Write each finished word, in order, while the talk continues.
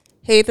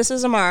Hey, this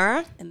is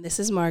Amara. And this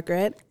is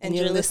Margaret. And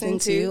you're listening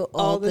to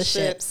All the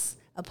Ships,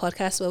 a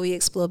podcast where we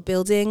explore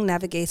building,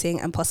 navigating,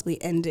 and possibly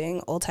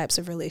ending all types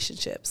of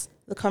relationships.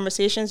 The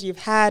conversations you've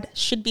had,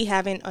 should be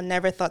having, or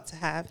never thought to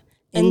have.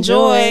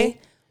 Enjoy!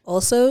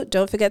 Also,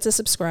 don't forget to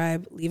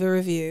subscribe, leave a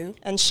review,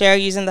 and share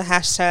using the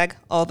hashtag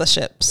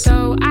 #AllTheShips.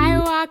 So I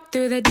walk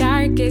through the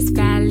darkest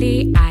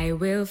valley, I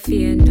will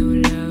fear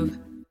no love.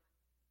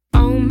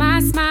 Oh,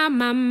 my smile,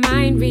 my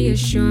mind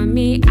reassure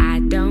me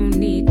I don't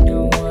need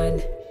no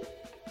one.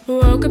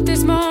 Woke up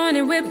this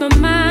morning with my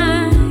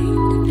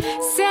mind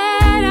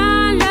set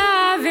on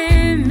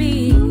loving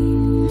me.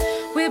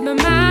 With my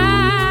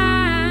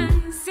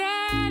mind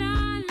set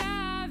on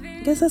loving me.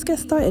 I guess let's get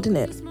started,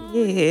 innit?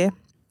 Yeah.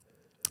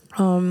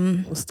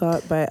 We'll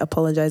start by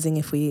apologizing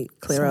if we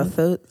clear our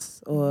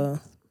throats or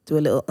do a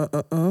little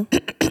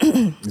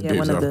Yeah,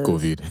 one of those.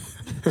 COVID.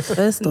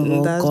 First of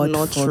all, That's God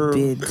not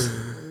forbid.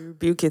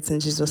 Rebuke it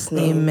in Jesus'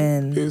 name.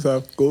 Amen. Babes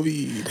have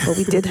COVID. But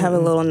we did have a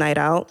little night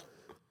out.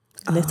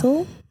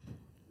 Little?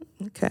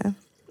 Okay.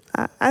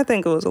 I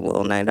think it was a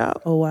little night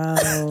out. Oh, wow.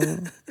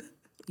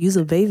 You's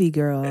a baby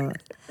girl.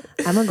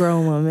 I'm a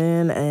grown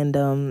woman,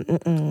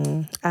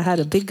 and I had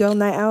a big girl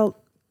night out,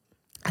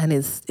 and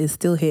it's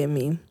still hitting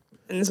me.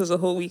 And this was a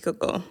whole week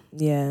ago.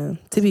 Yeah.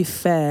 To be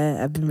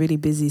fair, I've been really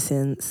busy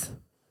since,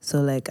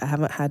 so like I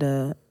haven't had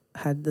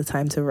the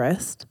time to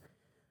rest.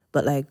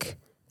 But like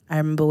I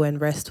remember when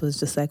rest was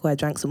just like, I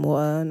drank some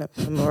water and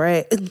I'm all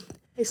right.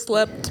 I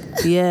slept.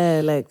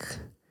 Yeah, like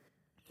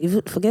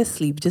even forget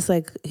sleep, just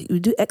like you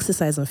do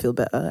exercise and feel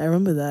better. I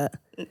remember that.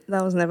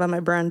 That was never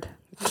my brand.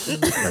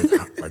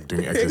 like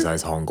doing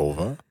exercise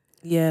hungover.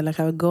 Yeah, like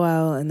I would go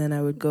out and then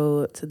I would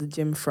go to the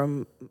gym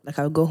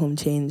I would go home,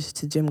 change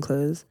to gym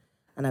clothes,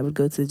 and I would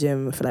go to the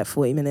gym for like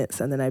 40 minutes,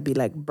 and then I'd be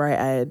like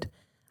bright-eyed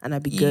and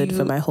I'd be good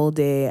for my whole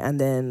day.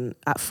 And then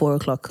at 4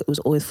 o'clock, it was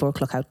always 4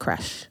 o'clock, I'd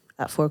crash.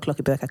 At 4 o'clock,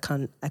 it'd be like,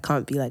 I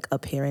can't be like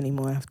up here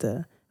anymore. I have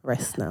to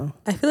rest now.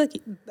 I feel like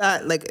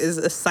that like is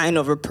a sign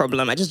of a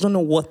problem. I just don't know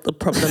what the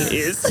problem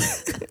is.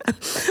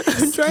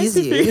 I'm trying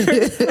to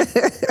figure.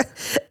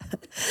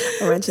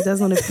 Alright, that's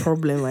not a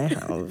problem I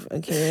have.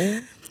 Okay.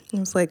 I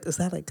was like, is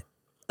that like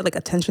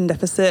attention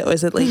deficit, or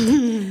is it like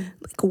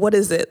what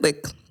is it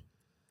like?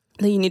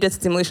 That you needed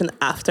stimulation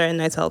after a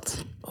night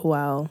out.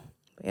 Wow.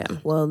 Yeah.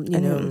 Well, you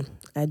know,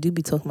 I do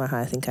be talking about how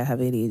I think I have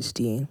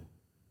ADHD,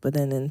 but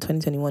then in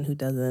 2021, who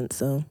doesn't?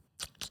 So.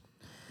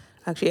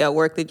 Actually, at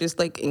work, they just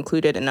like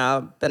included in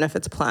our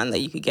benefits plan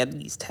that you could get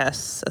these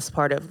tests as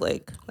part of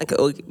like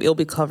it'll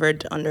be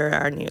covered under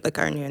our new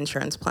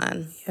insurance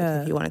plan.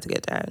 Yeah. If you wanted to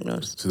get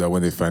diagnosed. So that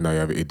when they find out you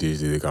have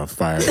ADHD, they can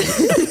fire you.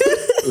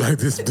 Like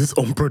this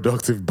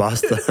unproductive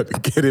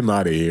bastard. Get him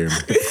out of here.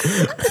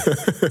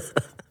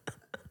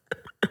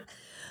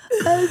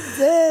 I'm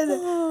dead.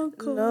 Oh,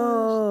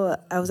 no,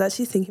 I was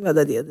actually thinking about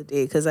that the other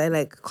day because I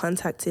like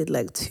contacted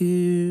like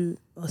 2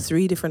 or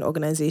 3 different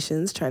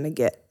organizations trying to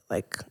get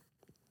like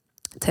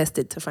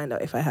tested to find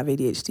out if I have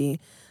ADHD,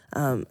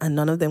 and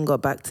none of them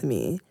got back to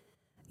me.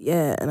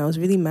 Yeah, and I was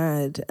really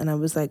mad, and I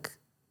was like,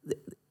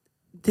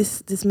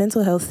 this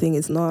mental health thing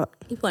is not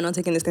People are not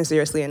taking this thing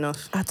seriously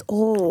enough. at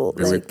all.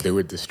 They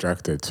were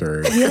distracted,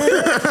 sir. Yeah,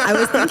 I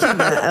was thinking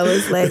that. I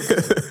was like,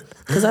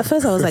 because at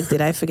first I was like,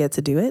 did I forget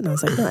to do it? And I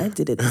was like, no, I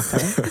did it this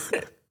time.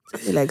 It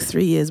took me like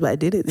 3 years, but I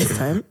did it this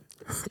time.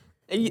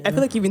 I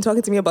feel like you've been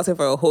talking to me about it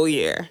for a whole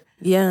year.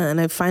 Yeah,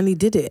 and I finally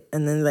did it.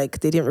 And then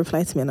like they didn't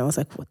reply to me, and I was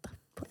like, what the fuck?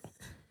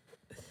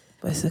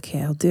 But it's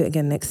okay, I'll do it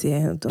again next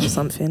year. I'll do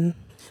something.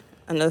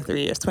 Another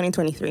 3 years,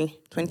 2023,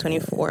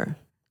 2024.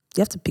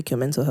 You have to pick your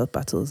mental health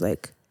battles,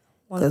 like,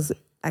 because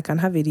I can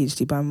have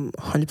ADHD, but I'm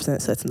 100%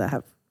 certain that I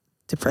have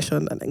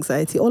depression and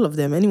anxiety, all of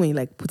them. Anyone you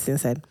like puts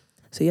inside.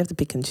 So you have to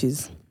pick and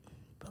choose.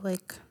 But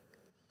like,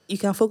 you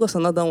can focus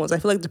on other ones. I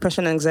feel like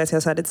depression and anxiety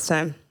has had its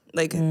time.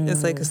 Like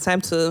it's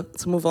time to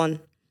move on.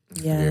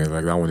 Yeah. Yeah,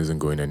 like that one isn't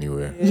going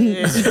anywhere.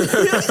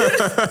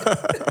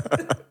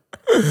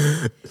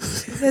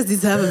 Let's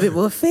need to have a bit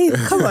more faith.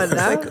 Come on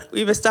now. Like,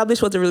 we've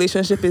established what the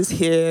relationship is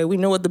here. We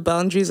know what the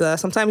boundaries are.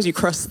 Sometimes you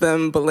cross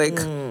them, but like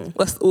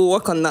we'll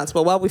work on that.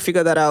 But while we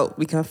figure that out,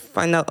 we can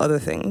find out other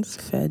things.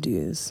 Fair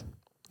dues.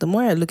 The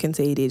more I look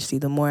into ADHD,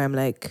 the more I'm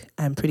like,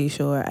 I'm pretty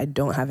sure I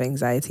don't have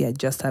anxiety. I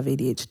just have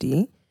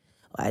ADHD.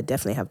 Or I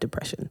definitely have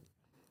depression.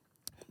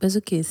 But it's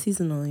okay. It's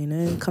seasonal, you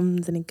know. It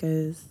comes and it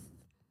goes.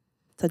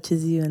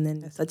 Touches you and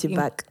then touch it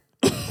back.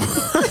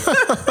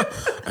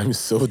 I'm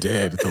so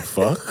dead. The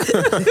fuck?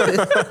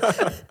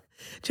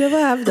 Do you ever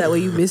have that where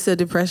you miss your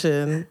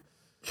depression?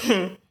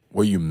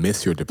 Where you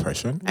miss your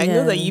depression? I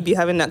know that you be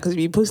having that because you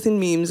be posting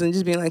memes and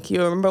just being like,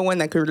 you remember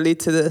when I could relate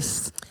to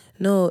this?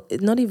 No,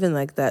 not even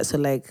like that. So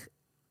like,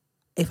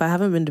 if I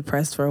haven't been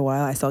depressed for a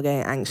while, I start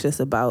getting anxious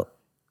about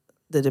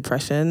the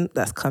depression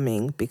that's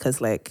coming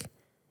because like,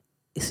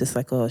 it's just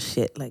like, oh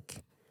shit,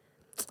 like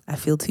I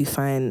feel too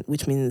fine,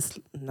 which means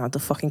now the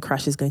fucking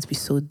crash is going to be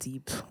so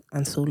deep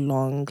and so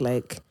long,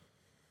 like.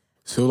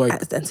 So like,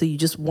 and so you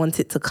just want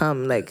it to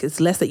come. Like it's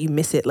less that you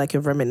miss it, like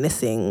you're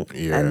reminiscing,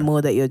 Yeah. and more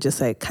that you're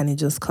just like, can it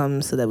just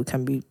come so that we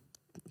can be,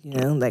 you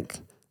know, like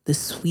the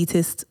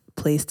sweetest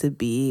place to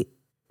be,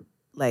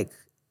 like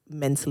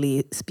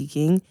mentally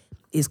speaking,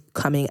 is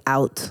coming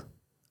out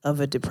of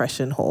a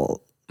depression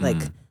hole.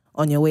 Like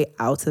on your way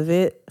out of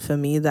it, for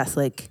me, that's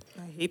like,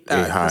 I hate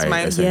that. A high, 'Cause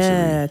my essentially.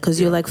 yeah, because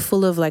you're like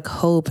full of like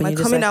hope, and my you're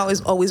just coming like, out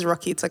is always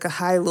rocky. It's like a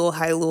high, low,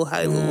 high, low,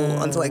 high,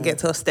 low until I get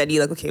to a steady,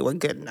 like, okay, we're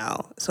good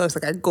now. So it's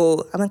like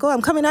I'm like, oh,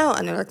 I'm coming out.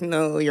 And they're like,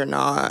 no, you're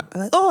not.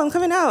 I'm like, oh, I'm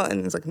coming out.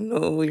 And it's like,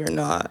 no, you're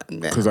not.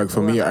 Because like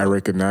for me, I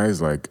recognize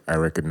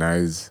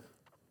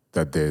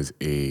that there's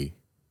a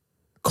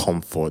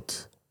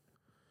comfort.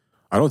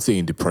 I don't say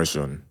in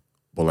depression,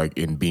 but like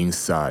in being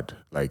sad,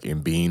 like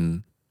in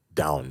being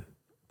down,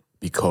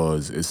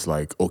 because it's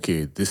like,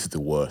 okay, this is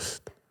the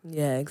worst,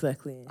 yeah,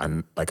 exactly.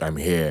 and like I'm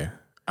here,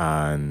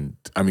 and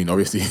I mean,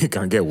 obviously it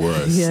can get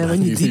worse. Yeah,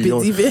 when you deep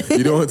don't, it.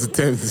 you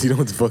don't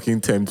want to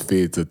fucking tempt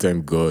fate to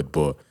tempt God,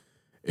 but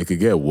it could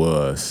get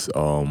worse.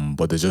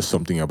 But there's just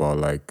something about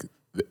like,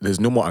 there's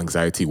no more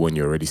anxiety when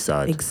you're already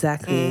sad.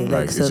 Exactly.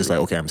 Like so it's just like,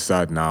 okay, I'm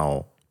sad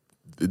now.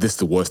 This is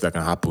the worst that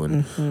can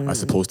happen,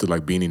 as opposed to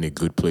like being in a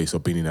good place or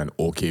being in an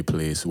okay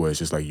place where it's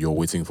just like you're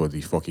waiting for the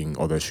fucking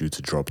other shoe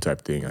to drop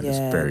type thing, and it's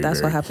very,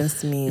 that's very, what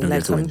happens to me. you don't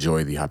Like get to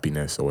enjoy the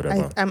happiness or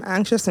whatever. I'm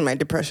anxious in my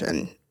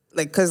depression.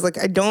 Like, because like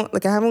I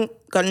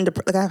haven't gotten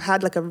like I've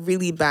had like a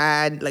really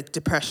bad like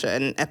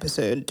depression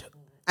episode,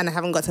 and I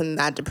haven't gotten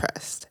that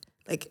depressed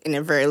like in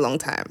a very long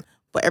time.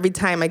 But every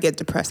time I get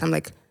depressed, I'm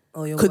like,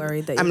 oh, you're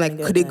worried that I'm you're like,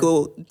 gonna could get it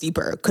go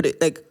deeper?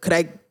 Could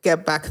I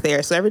get back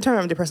there? So every time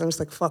I'm depressed, I'm just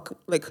like, fuck,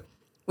 like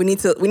we need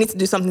to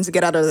do something to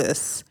get out of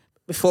this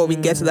before we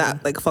get to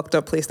that like fucked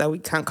up place that we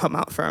can't come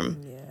out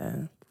from.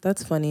 Yeah,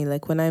 that's funny.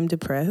 Like when I'm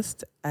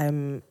depressed,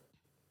 I'm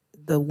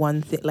the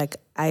one thing, like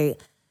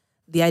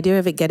the idea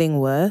of it getting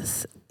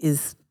worse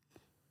is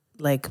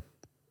like,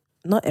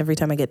 not every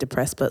time I get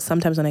depressed, but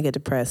sometimes when I get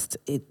depressed,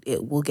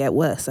 it will get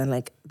worse. And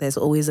like, there's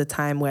always a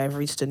time where I've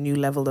reached a new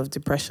level of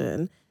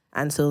depression.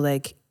 And so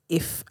like,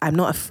 if I'm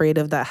not afraid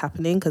of that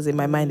happening, because in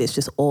my mind, it's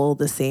just all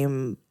the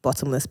same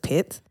bottomless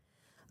pit.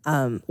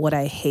 What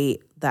I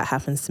hate that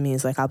happens to me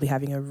is like, I'll be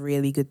having a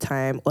really good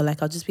time, or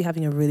like, I'll just be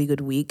having a really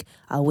good week.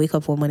 I'll wake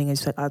up one morning and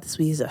just like, oh, this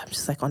week I'm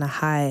just like on a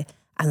high.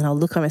 And then I'll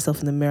look at myself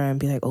in the mirror and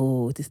be like,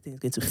 oh, this thing's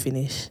going to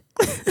finish.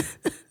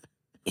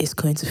 It's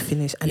going to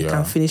finish, and it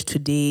can finish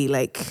today.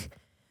 Like,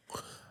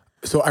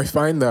 So I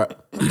find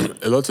that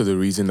a lot of the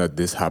reason that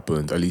this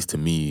happened, at least to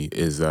me,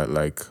 is that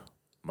like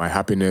my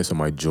happiness or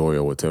my joy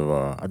or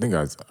whatever, I think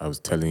I was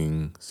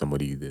telling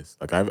somebody this,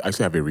 like I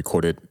actually have a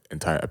recorded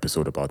entire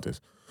episode about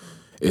this,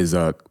 is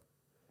that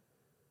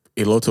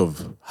a lot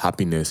of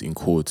happiness, in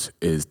quotes,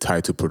 is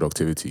tied to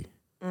productivity.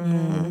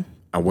 And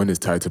when it's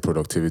tied to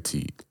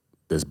productivity,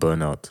 there's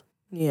burnout.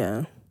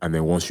 yeah. And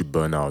then once you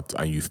burn out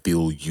and you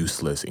feel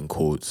useless, in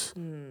quotes,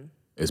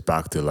 it's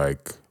back to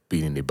like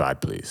being in a bad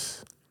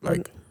place.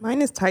 Like,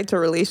 Mine is tied to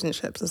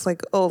relationships. It's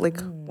like, oh,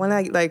 like when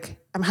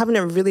I'm having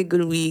a really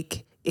good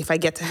week if I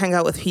get to hang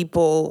out with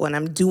people, when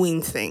I'm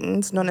doing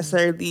things, not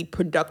necessarily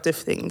productive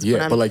things.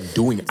 yeah, but like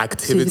doing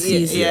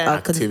activities.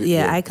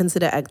 I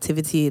consider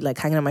activity, like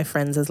hanging out with my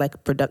friends, as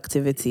like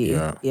productivity.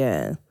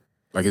 Yeah.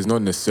 Like it's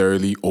not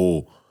necessarily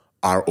ROI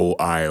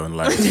on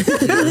like, you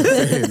know what I'm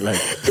saying?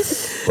 Like,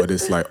 but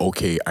it's like,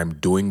 okay, I'm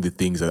doing the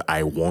things that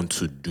I want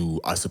to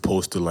do, as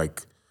opposed to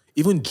like,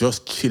 even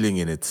just chilling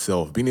in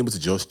itself, being able to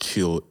just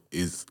chill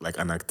is like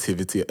an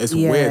activity. It's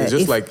weird. It's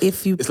just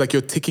it's like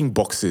you're ticking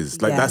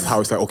boxes. Like that's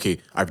how it's like, okay,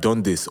 I've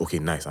done this. Okay,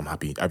 nice, I'm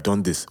happy. I've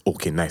done this.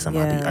 Okay, nice, I'm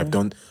happy.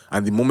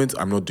 And the moment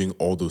I'm not doing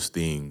all those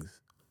things,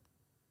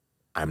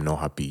 I'm not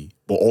happy.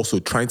 But also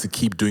trying to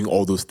keep doing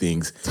all those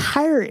things.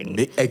 Tiring.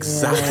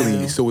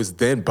 Exactly. Yeah. So it's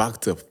then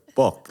back to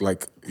fuck.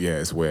 Like, yeah,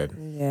 it's weird.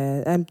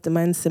 Yeah,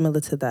 mine's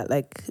similar to that.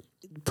 Like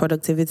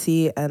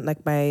productivity and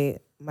like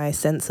my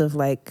sense of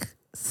like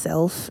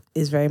self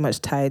is very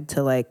much tied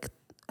to like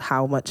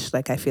how much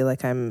like I feel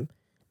like I'm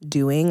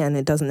doing, and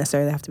it doesn't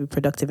necessarily have to be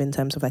productive in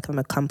terms of like I'm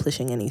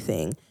accomplishing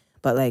anything,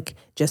 but like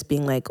just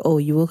being like, oh,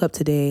 you woke up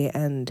today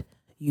and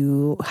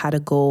you had a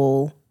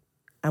goal,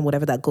 and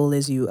whatever that goal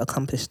is, you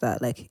accomplished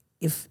that. Like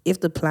if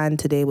the plan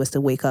today was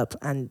to wake up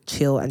and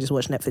chill and just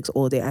watch Netflix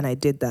all day, and I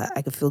did that,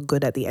 I could feel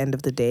good at the end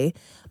of the day.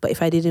 But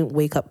if I didn't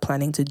wake up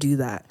planning to do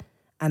that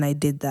and I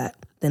did that,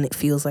 then it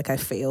feels like I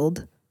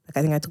failed. Like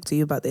I think I talked to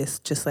you about this,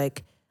 just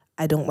like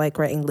I don't like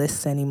writing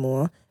lists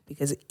anymore,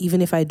 because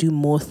even if I do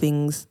more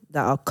things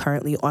that are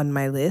currently on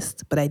my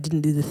list, but I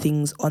didn't do the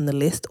things on the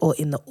list or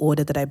in the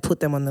order that I put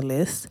them on the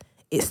list,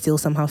 it still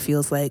somehow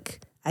feels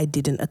like I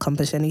didn't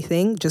accomplish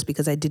anything just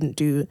because I didn't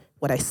do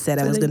what I said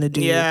I was going to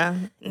do.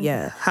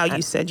 Yeah. How you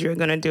and said you were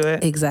going to do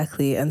it.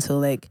 Exactly. And so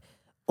like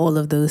all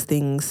of those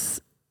things,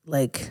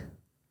 like,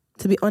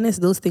 to be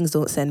honest, those things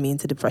don't send me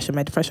into depression.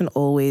 My depression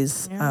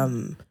always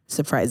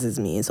surprises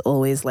me. It's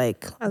always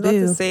like, I was about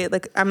to say,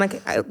 like, I'm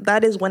like,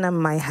 that is when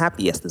I'm my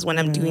happiest, is when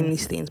I'm doing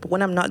these things. But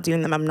when I'm not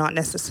doing them, I'm not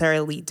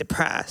necessarily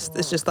depressed.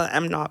 It's just that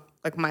I'm not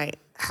like my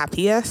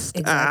happiest.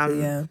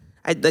 Exactly,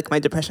 I like my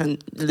depression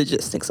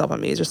legit sneaks up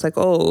on me. It's just like,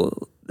 oh,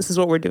 this is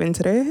what we're doing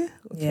today.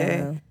 Okay.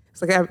 Yeah.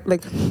 It's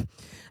like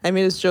I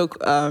made this joke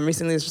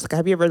recently. It's just like,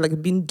 have you ever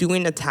like been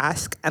doing a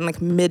task and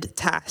like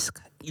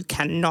mid-task you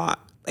cannot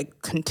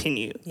like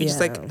continue? You're just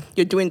like,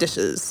 you're doing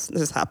dishes.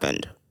 This has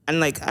happened. And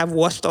like, I've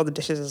washed all the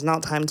dishes. It's now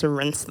time to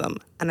rinse them.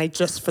 And I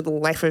just, for the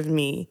life of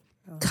me,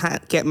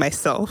 can't get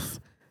myself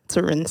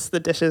to rinse the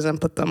dishes and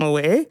put them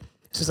away.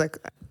 It's just like,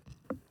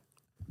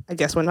 I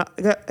guess we're not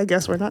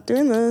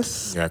doing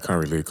this. Yeah, I can't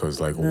relate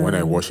because like when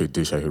I wash a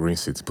dish, I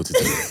rinse it, put it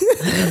in.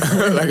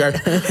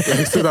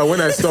 So that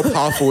when I stop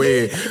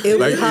halfway,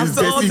 like it's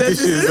dirty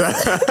dishes.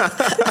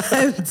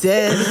 I'm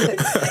dead.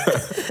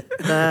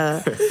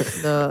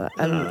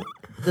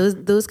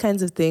 Those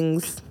kinds of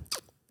things.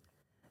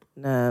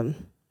 Nah.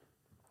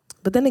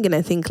 But then again,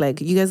 I think like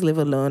you guys live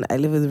alone. I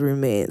live with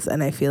roommates,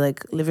 and I feel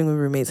like living with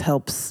roommates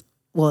helps.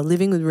 Well,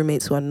 living with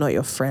roommates who are not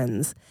your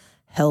friends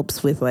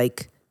helps with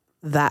like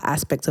that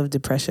aspect of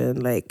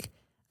depression. Like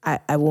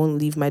I won't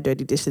leave my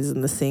dirty dishes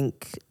in the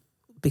sink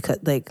because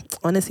like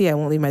honestly I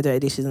won't leave my dirty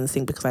dishes in the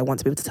sink because I want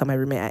to be able to tell my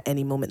roommate at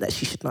any moment that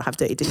she should not have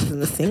dirty dishes in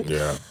the sink.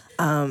 Yeah.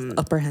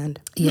 Upper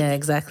hand. Yeah,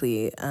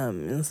 exactly.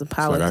 It's a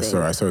power like thing.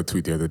 I saw a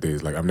tweet the other day.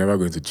 It's like, I'm never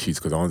going to cheat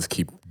because I want to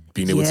keep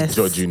being able to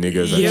judge you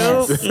niggas.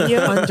 Yes,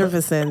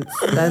 100%.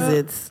 That's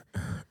it.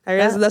 I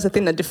realize that's the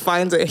thing that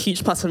defines a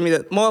huge part of me,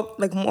 that more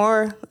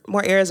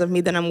areas of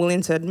me than I'm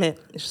willing to admit.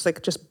 It's just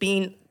like just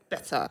being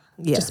better.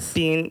 Yes. Just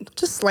being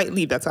just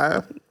slightly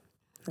better.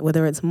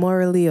 Whether it's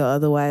morally or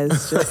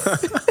otherwise. Just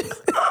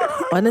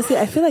honestly,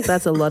 I feel like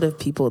that's a lot of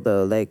people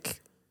though.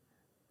 Like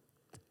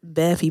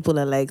bare people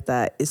are like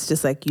that. It's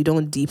just like you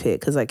don't deep it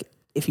because like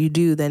if you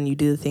do, then you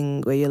do the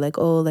thing where you're like,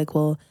 oh, like,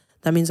 well,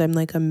 that means I'm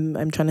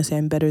trying to say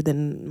I'm better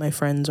than my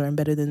friends or I'm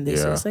better than this.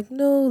 Yeah. So it's like,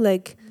 no,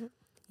 like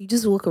you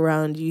just walk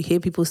around, you hear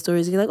people's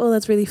stories, and you're like, oh,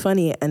 that's really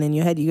funny. And in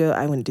your head you go,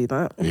 I wouldn't do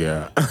that.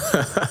 Yeah.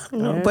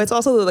 No, but it's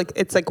also like,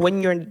 it's like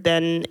when you're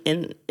then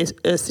in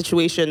a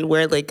situation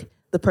where like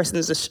the person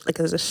is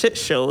is a shit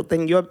show,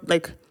 then you're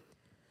like,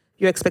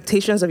 your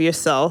expectations of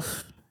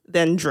yourself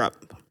then drop.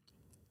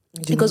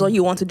 Because all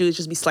you want to do is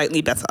just be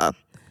slightly better.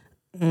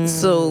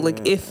 So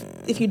like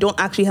if you don't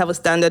actually have a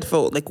standard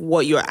for like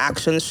what your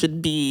actions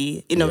should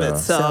be in of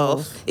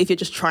itself, if you're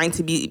just trying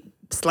to be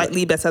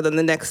slightly better than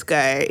the next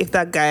guy, if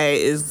that guy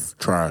is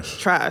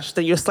trash,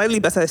 then you're slightly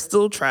better is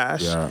still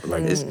trash. Yeah,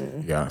 like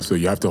so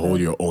you have to hold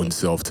your own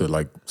self to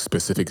like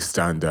specific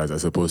standards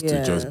as opposed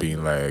to just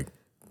being like,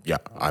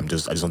 I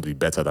just want to be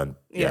better than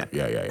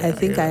I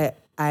think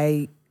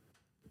I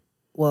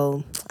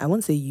well, I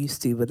won't say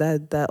used to, but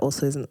that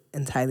also isn't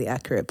entirely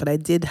accurate. But I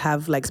did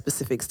have like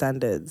specific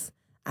standards.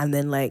 And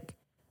then like,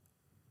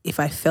 if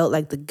I felt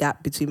like the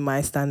gap between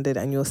my standard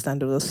and your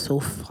standard was so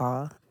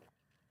far,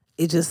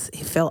 it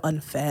felt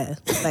unfair.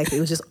 Like it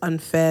was just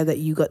unfair that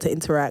you got to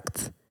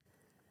interact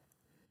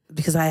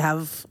because I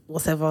have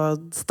whatever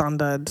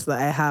standard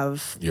that I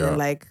have. Yeah. And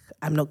like,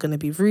 I'm not going to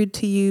be rude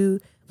to you,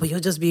 but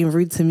you're just being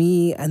rude to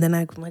me. And then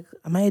I'm like,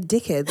 am I a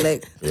dickhead?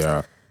 Like,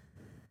 yeah.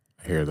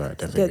 I hear that.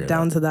 Definitely get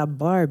down to that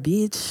bar,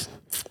 bitch.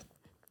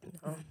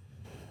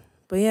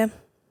 But yeah.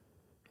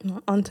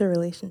 On to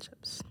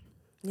relationships.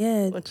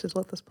 Yeah. Which is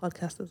what this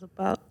podcast is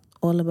about.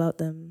 All about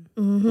them.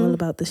 Mm-hmm. All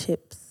about the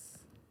ships.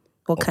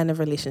 What kind of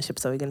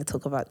relationships are we going to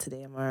talk about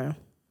today, Amara?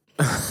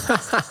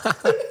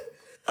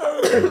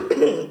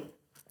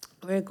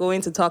 We're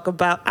going to talk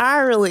about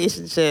our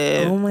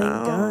relationship. Oh my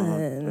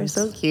God. We're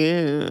so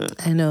cute.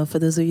 I know. For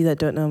those of you that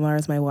don't know,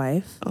 Amara's my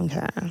wife.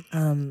 Okay.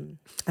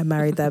 I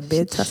married that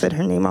bitch. I said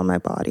her name on my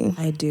body.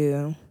 I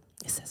do.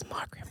 It says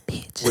Margaret,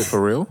 bitch. Wait,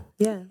 for real?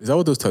 Yeah. Is that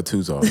what those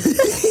tattoos are?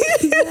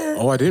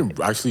 Oh, I didn't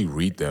actually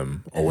read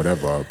them or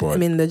whatever, but I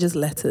mean, they're just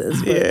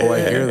letters. But oh, I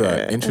hear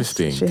that.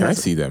 Interesting. Can I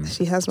see them?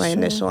 She has my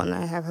initial and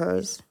I have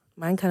hers.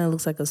 Mine kind of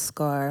looks like a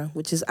scar,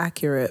 which is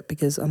accurate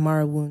because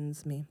Amara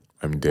wounds me.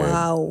 I'm dead.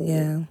 Wow.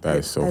 Yeah. That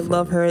is so I funny.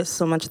 love her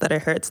so much that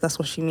it hurts. That's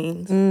what she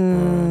means.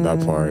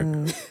 That part.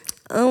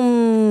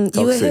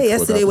 You were here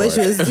yesterday when she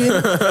was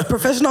doing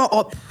professional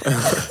op.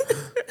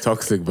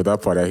 Toxic, but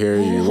that part, I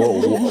hear you.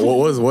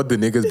 What the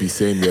niggas be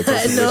saying there?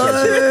 Toxic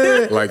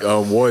relationship. Like,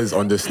 what is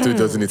understood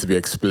doesn't need to be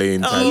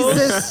explained.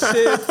 Jesus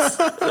shit.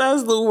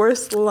 That's the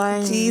worst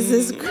line.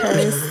 Jesus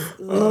Christ,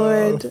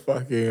 Lord.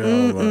 Fucking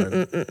hell,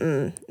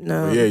 man.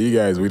 No. But yeah, you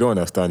guys, we don't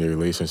understand your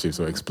relationship,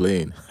 so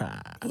explain.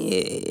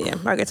 Yeah.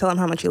 Margaret, tell him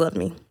how much you love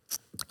me.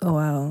 Oh,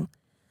 wow.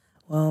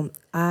 Well,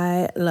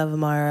 I love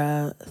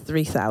Amara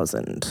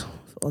 3000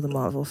 for all the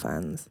Marvel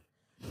fans.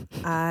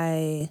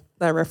 That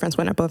reference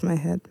went above my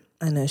head.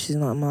 I know she's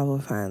not a Marvel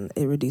fan.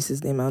 It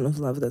reduces the amount of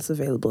love that's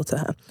available to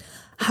her.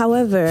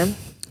 However,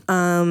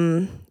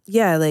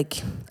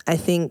 like I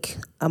think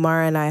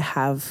Amara and I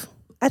have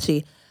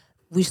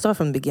we start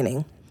from the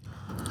beginning.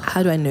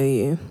 How do I know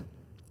you?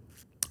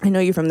 I know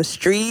you from the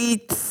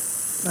streets.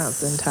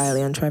 That's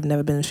entirely untrue. I've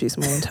never been in the streets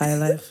my entire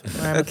life.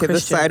 Okay, the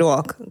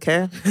sidewalk.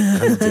 Okay.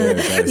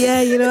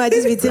 Yeah, I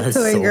just be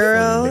tiptoeing, so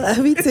girl. I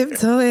be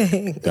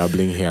tiptoeing,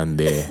 dabbling here and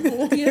there.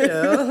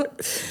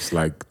 It's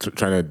like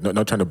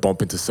not trying to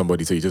bump into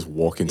somebody, so you just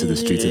walk into the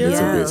streets a little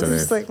bit and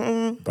then like,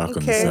 back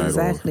on the sidewalk.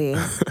 Exactly.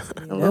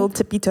 A little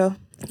tippy toe.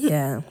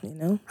 Yeah,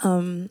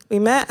 we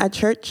met at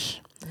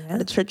church.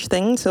 the church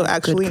thing. So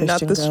actually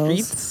not Christian the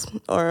girls. streets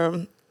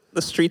or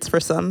the streets for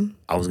some.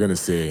 I was gonna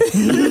say.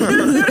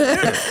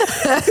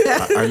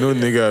 I know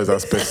niggas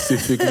that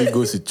specifically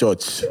goes to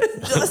church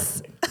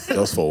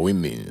just for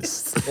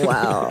women's.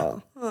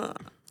 Wow.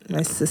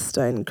 My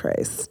sister in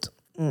Christ.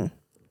 But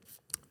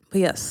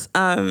yes,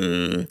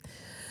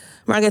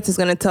 Margaret is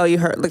going to tell you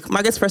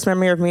Margaret's first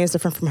memory of me is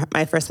different from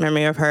my first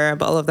memory of her,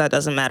 but all of that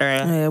doesn't matter.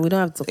 Yeah, we don't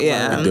have to talk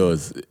Yeah. about It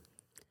does.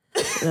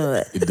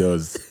 No, It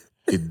does.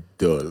 It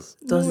does.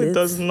 does No, it it?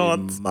 does not.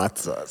 It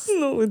matters.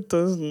 No, it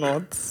does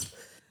not.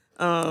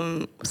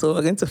 So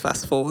we're going to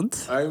fast forward.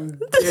 I'm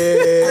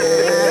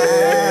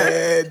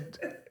dead.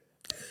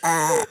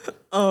 I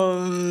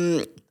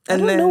And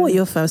don't then, know what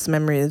your first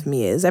memory of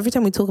me is. Every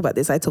time we talk about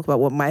this, I talk about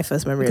what my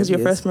first memory because of your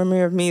you first is.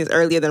 memory of me is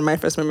earlier than my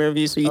first memory of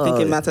you, so you think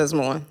it matters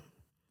more.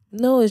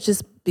 No, it's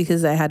just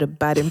because I had a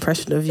bad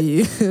impression of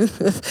you.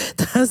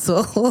 That's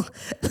all.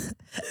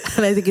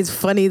 And I think it's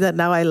funny that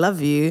now I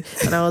love you.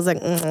 And I was like,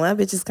 that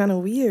bitch is kind of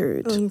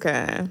weird.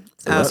 Okay.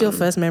 So what's your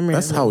first memory?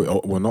 That's of how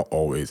it, well, not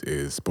always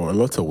is, but a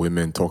lot of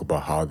women talk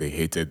about how they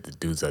hated the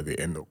dudes at the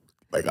end of,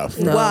 like,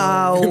 after. No.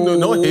 Wow. No,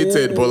 not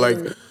hated, but like,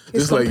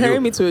 He's just like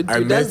comparing me to a I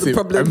dude. That's met the him-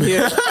 problem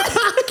here.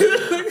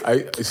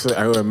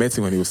 I met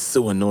him when he was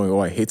so annoying. Oh,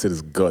 I hated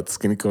his guts.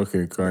 Can you come?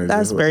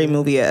 That's very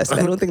movie-esque.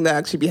 I don't think that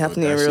actually be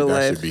happening in real That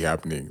life. should be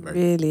happening. Like,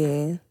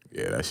 Really?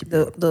 yeah, that should be.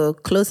 The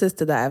closest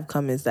to that I've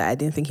come is that I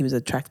didn't think he was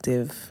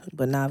attractive,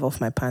 but now I've off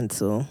my pants,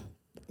 so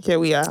Here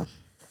we are.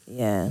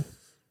 yeah.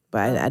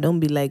 But I don't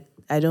be like,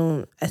 I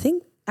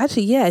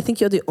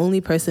think you're the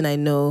only person I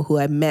know who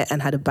I met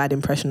and had a bad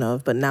impression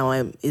of, but now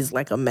is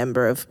like a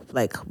member of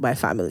like my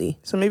family.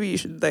 So maybe you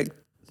should like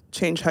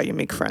change how you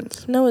make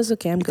friends. No, it's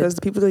okay. I'm Because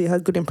the people that you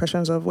had good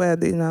impressions of, where are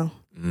they now?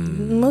 good.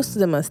 Most of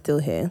them are still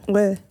here.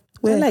 Where?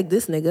 I like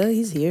this nigga.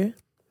 He's here.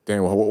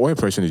 Damn, what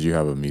impression did you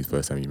have of me the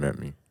first time you met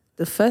me?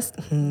 The first,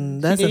 that's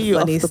knew a you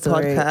funny off the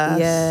story. podcast.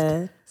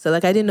 Yeah. So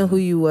like I didn't know who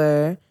you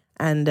were,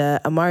 and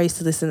Amari used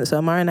to listen. So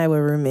Amari and I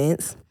were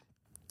roommates,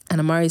 and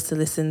Amari used to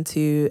listen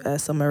to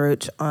Summer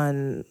Roach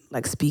on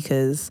like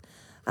speakers,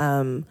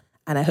 and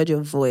I heard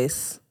your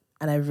voice,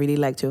 and I really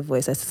liked your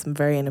voice. I said some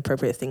very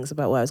inappropriate things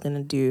about what I was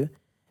gonna do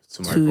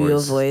My to your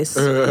voice.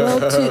 Well,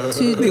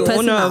 to the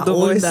person owner that of the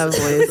owned voice. that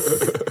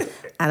voice.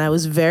 And I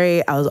was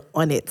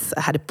on it.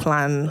 I had a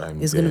plan. I'm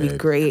It was going to be dead.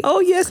 great.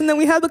 Oh yes, and then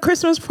we had the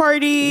Christmas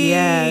party.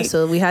 Yeah,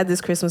 so we had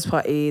this Christmas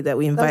party that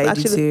we invited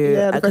actually you the-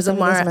 yeah, to. the Because first time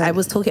we guys Amara, met. I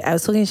was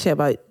talking shit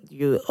about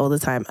you all the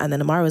time, and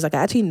then Amara was like, "I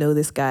actually know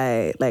this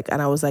guy," like,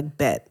 and I was like,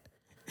 "Bet,"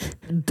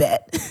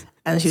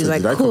 and she was So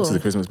like, did I "Cool." come to the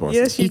Christmas party?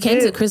 Yes, You came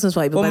to the Christmas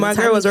party, but Well, by my the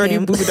time girl was you already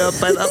came, booed up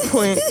by that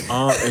point.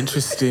 Oh,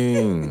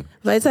 interesting.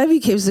 by the time you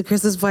came to the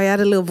Christmas party, I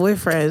had a little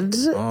boyfriend,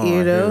 I you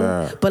hear know.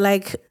 that. But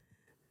like,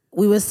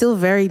 we were still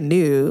very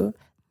new.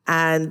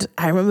 And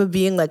I remember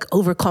being like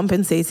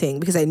overcompensating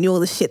because I knew all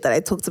the shit that I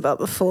talked about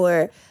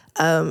before.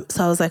 So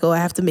I was like, oh, I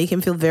have to make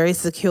him feel very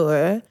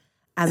secure.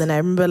 And then I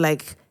remember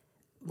like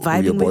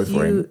vibing your with you.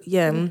 boyfriend?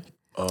 Yeah.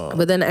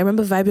 But then I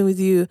remember vibing with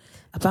you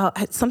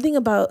about something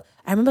about,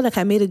 I remember like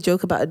I made a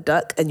joke about a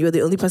duck and you were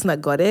the only person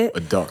that got it. A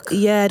duck.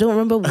 Yeah, I don't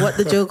remember what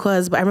the joke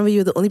was, but I remember you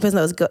were the only person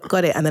that was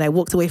got it. And then I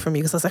walked away from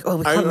you because I was like, oh,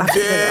 we can't I'm laugh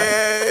together.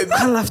 dead.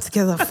 Can't laugh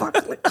together.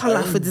 Fuck. Like, can't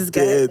laugh with this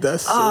guy. Yeah,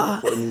 that's so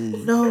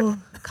funny. No,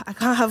 I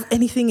can't have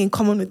anything in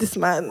common with this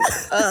man.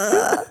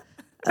 And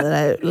then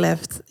I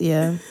left.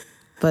 Yeah.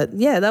 But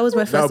yeah, that was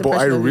my first No, but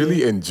I impression of you.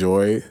 really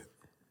enjoy,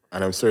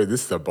 and I'm sorry,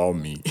 this is about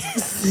me.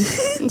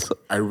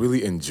 I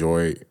really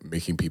enjoy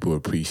making people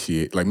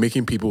appreciate, like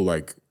making people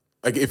like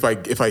if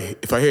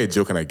I hear a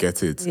joke and I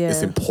get it, Yeah.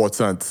 it's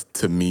important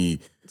to me.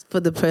 for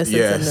the person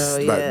Yes,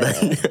 to know. Yeah.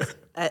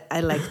 that-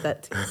 I like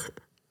that too.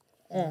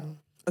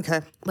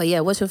 Okay. But yeah,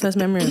 what's your first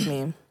memory of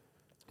me?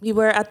 We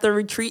were at the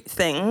retreat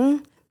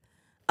thing.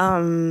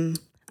 And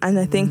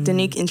I think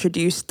Danique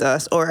introduced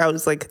us, or I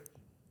was like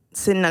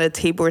sitting at a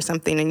table or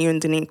something, and you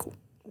and Danique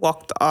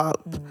walked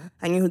up.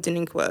 I knew who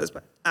Danique was,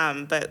 but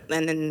and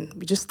then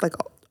we just like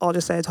all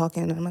just started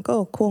talking, and I'm like,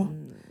 oh, cool,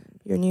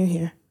 you're new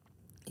here.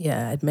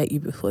 Yeah, I'd met you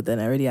before then.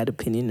 I already had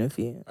opinion of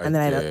you. I And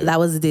then did. that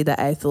was the day that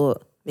I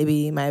thought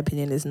maybe my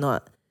opinion is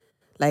not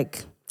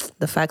like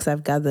the facts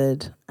I've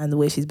gathered and the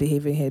way she's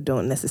behaving here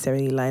don't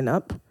necessarily line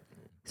up.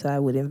 So I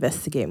would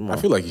investigate more. I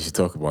feel like you should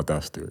talk about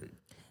that story.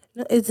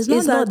 No, it's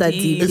not that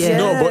deep. It's yeah.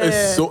 not, but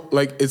it's so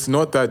like it's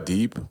not that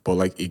deep, but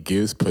like it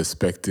gives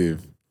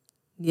perspective.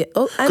 Yeah.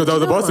 Oh, Because I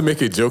was about to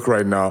make a joke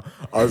right now.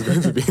 I was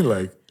going to be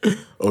like,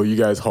 "Oh, you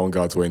guys hung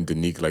out when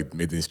Danique like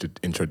made the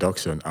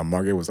introduction," and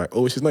Margaret was like,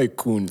 "Oh, she's not a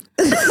coon."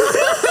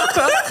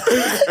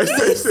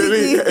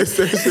 essentially.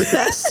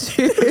 That's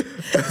true.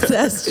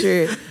 That's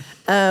true.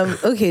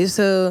 Okay,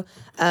 so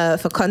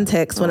for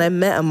context, when I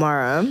met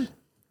Amara,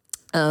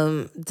 Why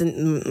my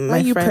are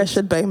you friend,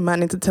 pressured by a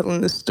man into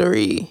telling the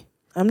story?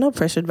 I'm not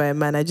pressured by a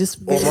man. I just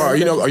Omar, are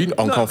you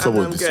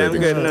uncomfortable I'm with good. I'm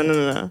disturbing?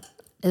 good. No.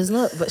 It's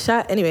not, but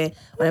anyway,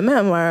 when I met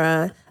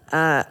Amara,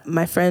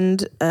 my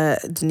friend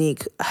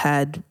Danique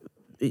had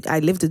I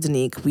lived with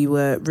Danique. We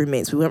were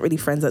roommates. We weren't really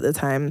friends at the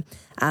time.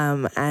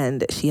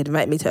 And she had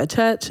invited me to a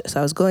church. So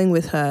I was going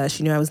with her.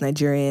 She knew I was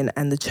Nigerian,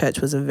 and the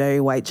church was a very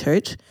white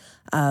church.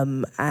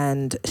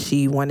 And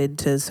she wanted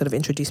to sort of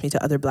introduce me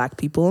to other Black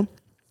people.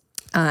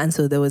 And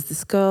so there was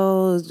this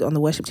girl on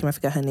the worship team, I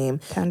forget her name.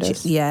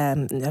 Candace. I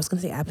was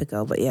going to say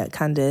Abigail, but yeah,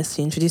 Candace.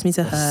 She introduced me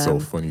to her. So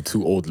funny.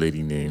 2 old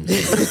lady names.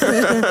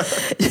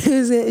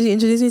 She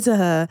introduced me to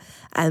her.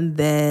 And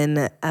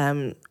then I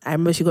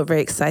remember she got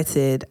very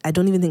excited. I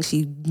don't even think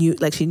she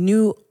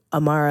knew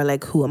Amara,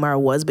 like who Amara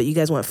was, but you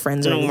guys weren't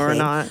friends or anything. No, we're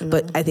not. No.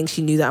 But I think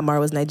she knew that Amara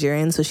was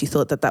Nigerian, so she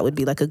thought that would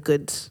be like a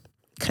good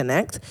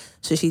connect.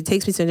 So she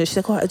takes me to her. She's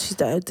like, oh,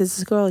 there's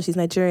this girl, she's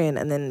Nigerian.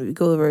 And then we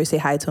go over and say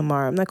hi to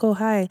Amara. I'm like, oh,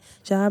 hi.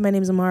 She's like, hi, my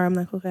name's Amara. I'm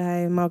like, okay,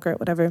 hi, Margaret,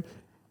 whatever.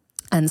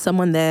 And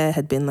someone there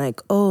had been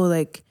like, oh,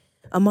 like,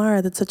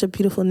 Amara, that's such a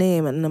beautiful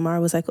name. And Amara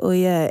was like, oh,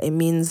 yeah, it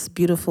means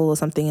beautiful or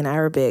something in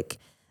Arabic.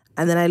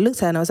 And then I looked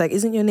at her and I was like,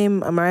 isn't your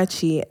name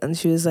Amarachi? And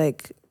she was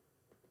like,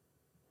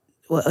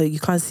 well, oh, you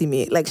can't see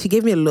me. Like, she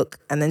gave me a look.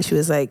 And then she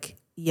was like,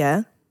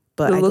 yeah,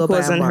 but the I go look by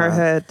was in Amara. her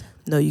head.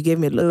 No, you gave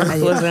me a look. The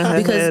look was in her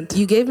because head.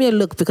 you gave me a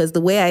look because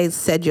the way I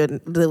said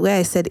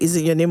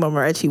isn't your name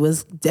Amarachi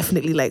was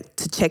definitely like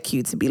to check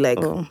you, to be like,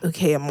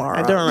 okay, Amara.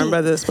 I don't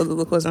remember this, but the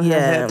look was in her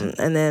head.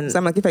 And then So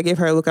I'm like, if I gave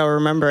her a look, I would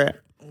remember it.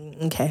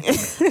 okay.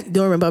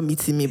 Don't remember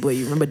meeting me, but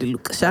you remember the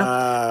look.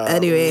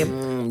 Anyway.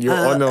 Your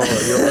honor.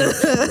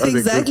 That's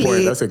exactly. a good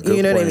point. That's a good point.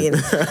 You know what I mean?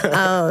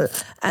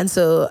 And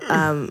so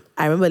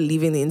I remember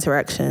leaving the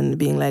interaction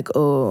being like,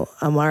 oh,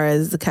 Amara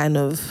is the kind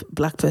of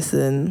Black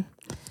person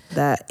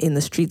that in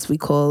the streets we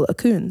call a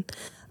coon.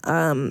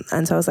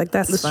 And so I was like,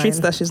 that's The fine. streets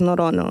that she's not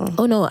on. No.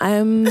 Oh no,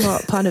 I'm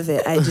not part of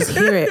it. I just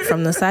hear it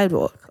from the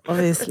sidewalk,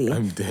 obviously.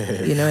 I'm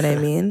dead. You know what I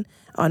mean?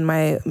 On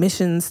my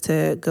missions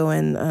to go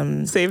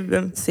and Save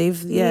them.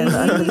 save the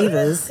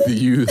unbelievers. The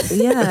youth.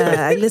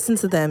 Yeah, I listen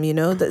to them, you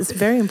know. That's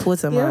very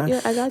important, Mara.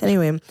 Yeah, I got you.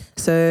 Anyway,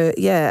 so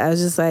yeah, I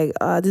was just like,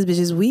 this bitch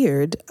is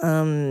weird.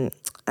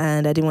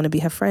 And I didn't want to be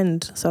her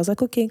friend. So I was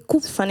like, okay, cool.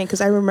 It's funny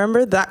because I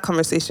remember that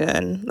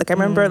conversation. Like I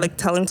remember like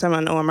telling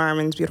someone, "Oh, Amara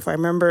means beautiful." I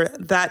remember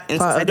that instance.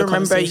 Part of I don't the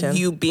remember conversation.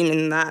 you being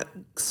in that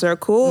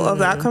circle of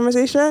that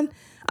conversation.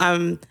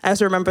 I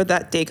also remember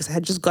that day because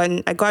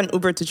I got an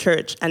Uber to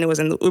church, and it was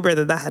in the Uber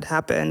that had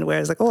happened. Where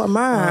it's like, "Oh,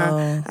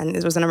 Amara," and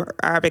it was an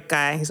Arabic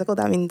guy. He's like, "Oh,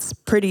 that means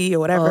pretty or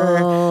whatever."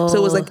 So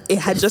it was like it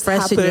had just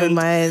fresh in happened. your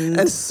mind.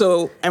 And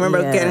so I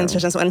remember Yeah. getting into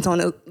church, and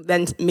someone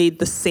then made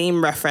the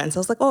same reference. I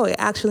was like, "Oh, it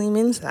actually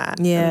means that."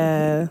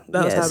 Yeah.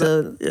 That was yeah. how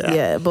So that-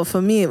 yeah. But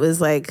for me it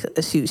was like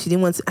shoot, she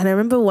didn't want to. And I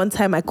remember one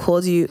time I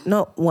called you,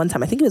 not one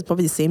time, I think it was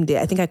probably the same day.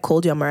 I think I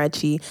called you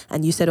Amarachi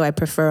and you said, oh, I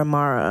prefer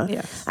Amara.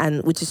 Yes.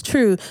 And which is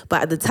true,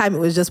 but at the time it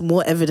was just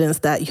more evidence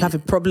that you have a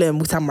problem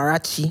with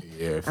Amarachi.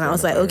 Yeah, and I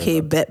was like,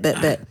 okay, bet.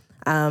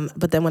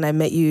 But then when I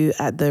met you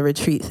at the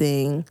retreat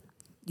thing,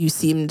 you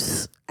seemed,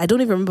 I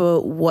don't even remember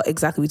what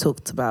exactly we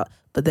talked about,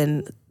 but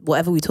then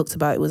whatever we talked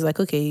about, it was like,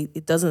 okay,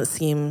 it doesn't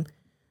seem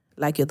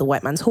like you're the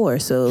white man's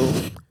whore. So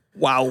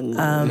Wow.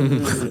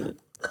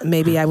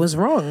 maybe I was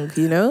wrong,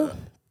 you know?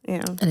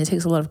 Yeah. And it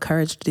takes a lot of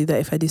courage to do that,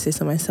 if I do say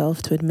so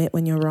myself, to admit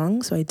when you're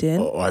wrong. So I did.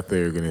 Oh, I thought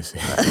you were gonna say.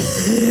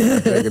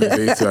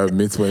 To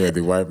admit when you're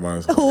the white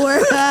man's. No.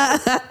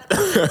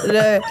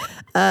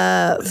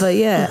 But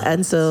yeah,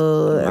 and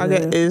so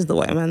Margaret is the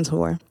white man's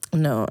whore.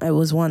 no, I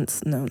was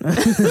once. No.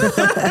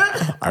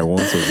 I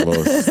once was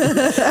lost.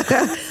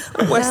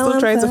 We're still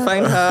trying to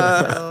find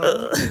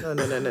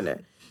her. No.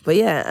 But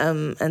yeah,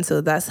 and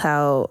so that's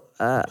how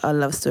our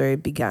love story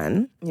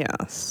began,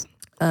 Yes.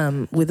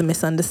 with a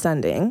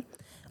misunderstanding,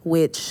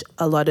 which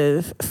a lot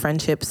of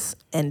friendships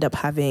end up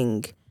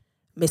having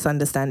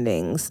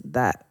misunderstandings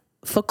that,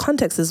 for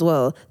context as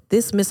well,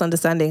 this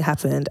misunderstanding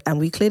happened and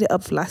we cleared it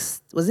up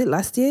last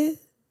year?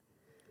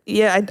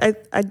 Yeah,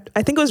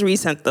 I think it was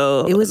recent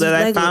though. It was that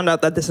like- I found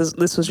out that this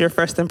was your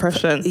first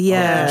impression.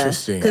 Yeah,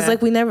 interesting. Because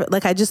like we never,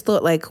 like I just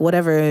thought like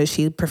whatever,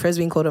 she prefers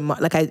being called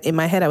Amara. Like in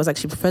my head I was like,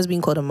 she prefers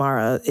being called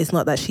Amara. It's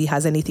not that she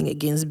has anything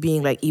against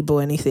being like Igbo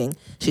or anything.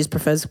 She just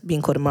prefers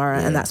being called Amara,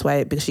 and that's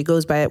why, because she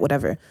goes by it,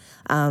 whatever.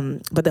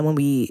 But then when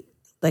we,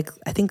 like,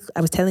 I think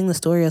I was telling the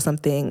story or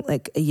something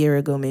like a year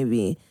ago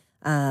maybe.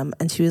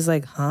 And she was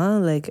like, huh?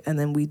 Like, and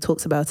then we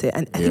talked about it.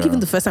 And I think Yeah.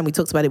 even the first time we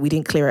talked about it, we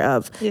didn't clear it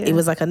up. Yeah. It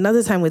was like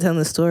another time we're telling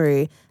the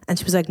story. And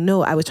she was like,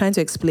 no, I was trying to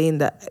explain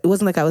that it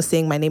wasn't like I was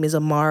saying my name is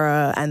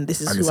Amara and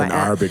this is And who it's I an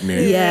am. Arabic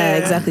name. Yeah,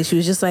 exactly. She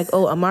was just like,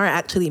 oh, Amara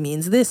actually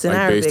means this in Like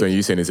Arabic. based on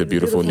you saying it's a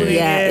beautiful name. Yeah,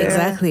 Yeah.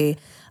 exactly.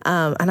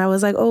 And I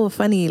was like, oh,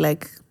 funny.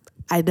 Like,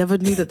 I never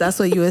knew that that's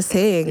what you were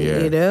saying, Yeah.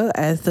 you know?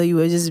 I thought you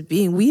were just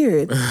being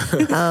weird.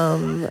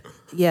 And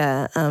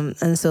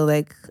so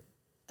like,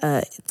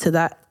 to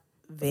that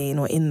vein,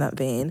 or in that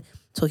vein,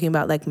 talking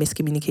about like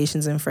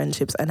miscommunications in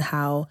friendships and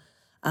how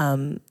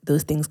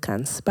those things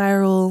can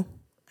spiral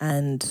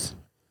and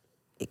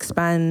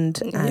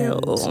expand and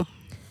Ew.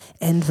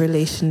 end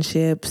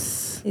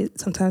relationships.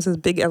 Sometimes there's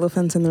big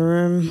elephants in the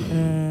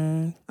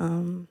room.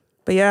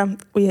 But yeah,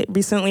 we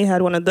recently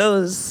had one of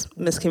those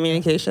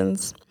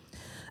miscommunications.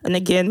 And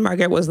again,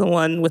 Margaret was the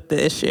one with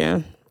the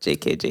issue.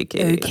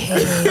 JK.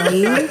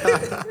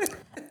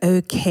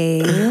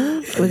 Okay.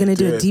 We're going to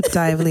do a deep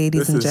dive,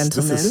 ladies and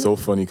gentlemen. This is so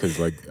funny because,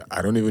 like,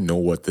 I don't even know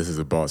what this is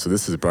about. So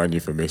this is brand new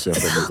information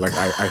for me. Like,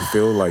 I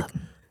feel like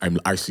I'm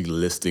actually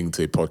listening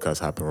to a podcast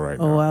happen right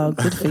now. Oh, wow.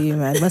 Good for you,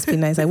 man. Must be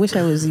nice. I wish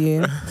I was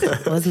you.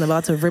 I wasn't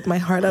about to rip my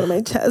heart out of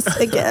my chest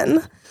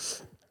again.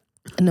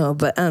 No,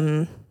 but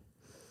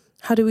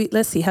how do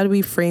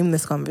we frame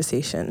this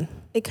conversation?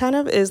 It kind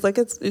of is like,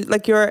 it's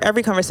like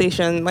every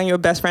conversation when your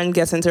best friend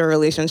gets into a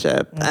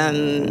relationship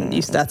and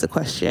you start to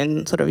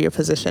question sort of your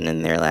position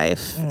in their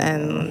life,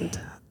 and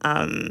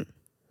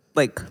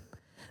like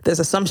there's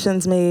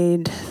assumptions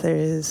made,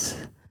 there's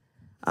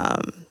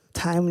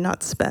time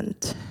not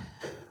spent,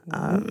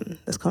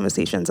 there's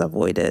conversations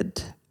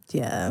avoided,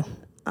 Yeah.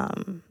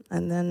 and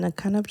then it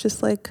kind of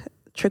just like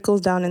trickles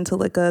down into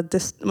like a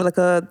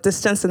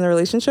distance in the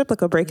relationship,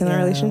 like a break in the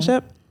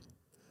relationship.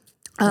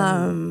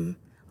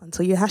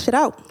 Until you hash it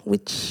out,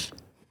 which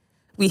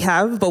we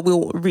have, but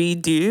we'll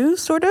redo,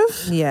 sort of.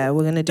 Yeah,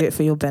 we're going to do it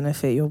for your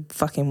benefit. You're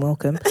fucking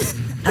welcome.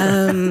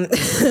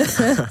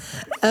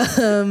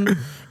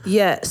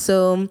 Yeah,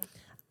 so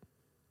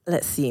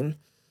let's see.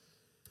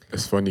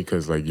 It's funny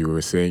because, like, you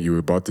were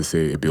about to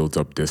say it builds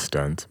up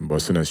distance, but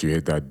as soon as you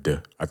hit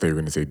that, I thought you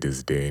were going to say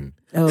disdain.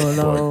 Oh,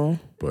 no.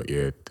 But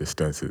yeah,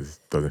 distance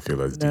doesn't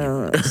feel as deep.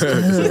 No. It's a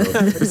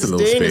little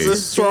Disdain space. is a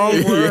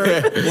strong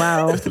word. Yeah.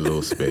 Wow. Just a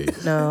little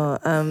space. No,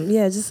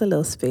 yeah, just a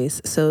little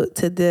space. So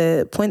to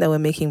the point that we're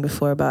making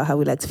before about how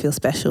we like to feel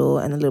special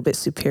and a little bit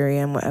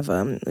superior and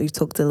whatever, we've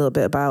talked a little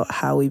bit about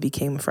how we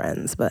became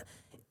friends, but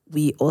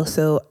we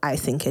also, I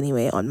think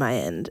anyway, on my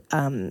end,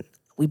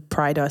 we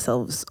pride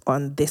ourselves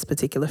on this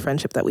particular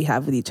friendship that we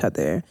have with each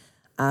other.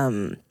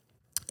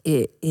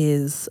 It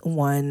is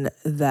one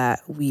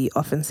that we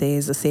often say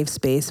is a safe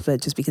space, but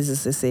just because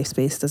it's a safe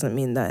space doesn't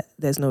mean that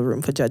there's no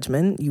room for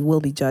judgment. You will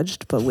be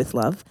judged, but with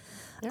love.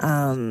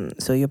 Yeah.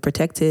 So you're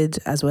protected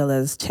as well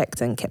as checked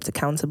and kept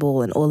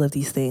accountable and all of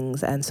these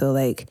things. And so,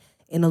 like,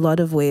 in a lot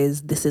of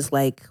ways, this is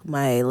like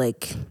my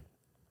like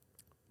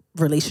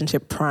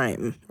relationship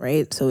prime,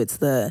 right? So it's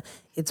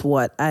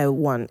what I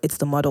want. It's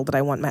the model that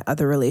I want my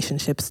other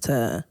relationships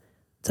to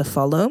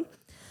follow.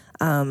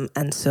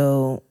 And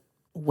so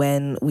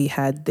when we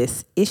had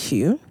this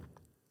issue,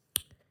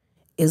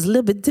 it was a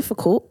little bit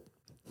difficult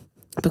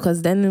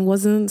because then it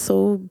wasn't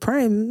so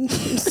prime.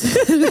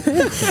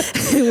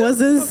 It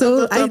wasn't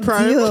so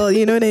ideal,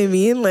 you know what I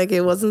mean? Like,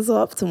 it wasn't so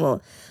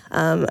optimal.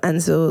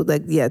 And so,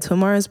 like, yeah, to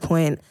Amara's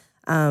point,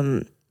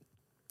 it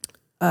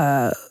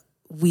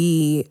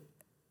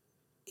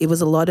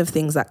was a lot of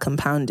things that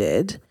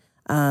compounded.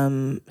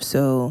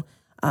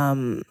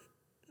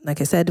 Like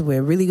I said,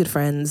 we're really good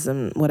friends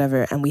and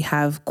whatever, and we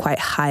have quite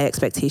high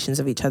expectations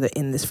of each other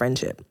in this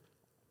friendship.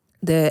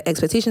 The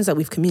expectations that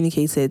we've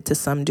communicated to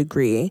some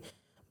degree,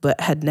 but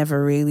had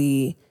never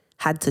really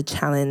had to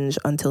challenge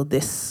until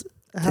this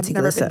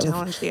particular set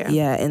of,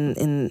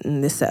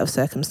 in this set of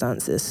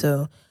circumstances.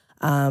 So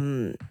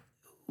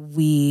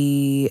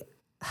we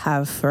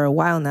have for a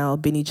while now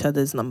been each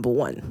other's number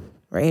one,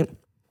 right?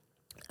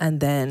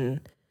 And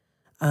then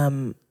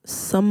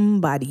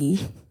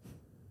somebody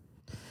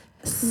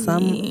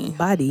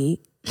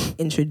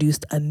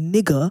introduced a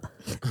nigger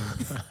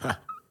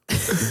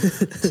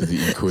to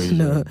the equation.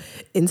 No,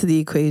 into the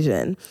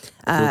equation.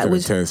 I feel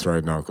tense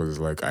right now because it's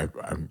like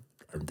I'm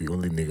the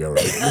only nigger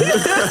right now.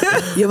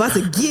 You're about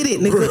to get it,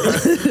 nigga. Like,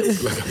 I'm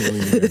the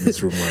only nigger in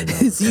this room right now.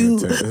 It's you.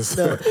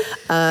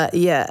 No.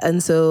 Yeah,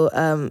 and so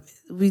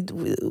we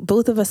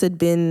both of us had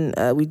been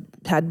we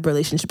had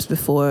relationships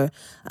before,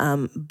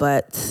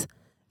 but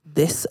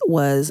this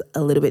was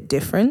a little bit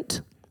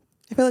different.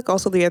 I feel like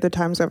also the other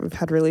times that we've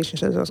had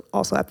relationships was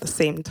also at the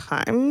same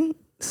time.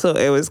 So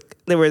there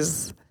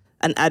was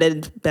an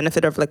added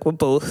benefit of like we're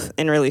both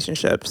in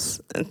relationships.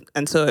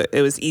 And so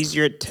it was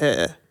easier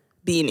to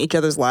be in each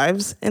other's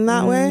lives in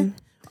that way.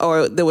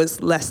 Or there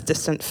was less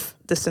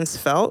distance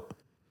felt.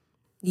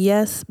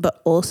 Yes,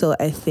 but also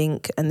I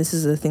think, and this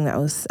is the thing that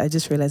I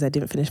just realized I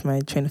didn't finish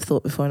my train of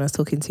thought before when I was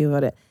talking to you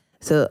about it.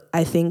 So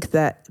I think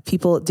that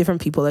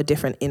different people are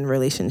different in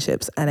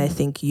relationships. And I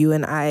think you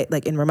and I,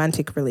 like in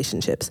romantic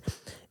relationships,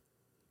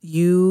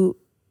 you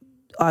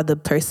are the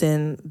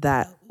person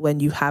that when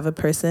you have a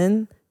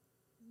person,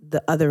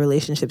 the other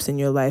relationships in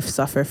your life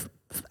suffer,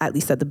 at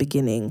least at the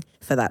beginning,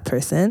 for that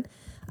person.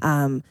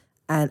 And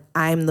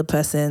I'm the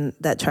person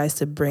that tries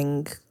to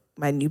bring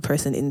my new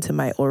person into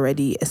my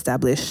already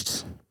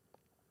established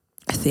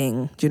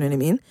thing. Do you know what I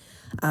mean?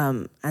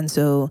 And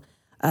so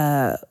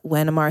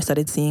when Amara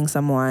started seeing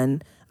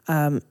someone,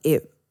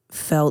 it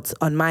felt,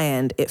 on my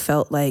end, it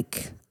felt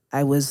like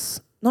I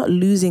was not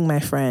losing my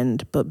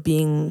friend, but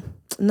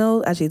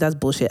no, actually that's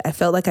bullshit. I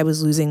felt like I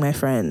was losing my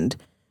friend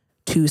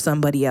to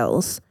somebody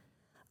else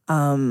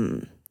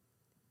in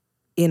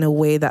a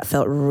way that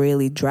felt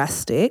really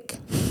drastic.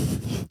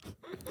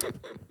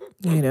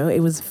 You know, it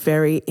was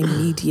very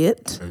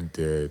immediate. I'm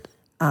dead.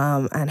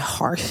 And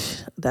harsh.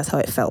 That's how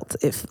it felt.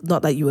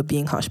 Not that you were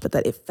being harsh, but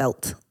that it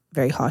felt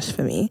very harsh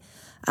for me.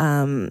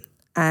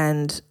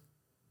 And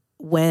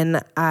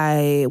when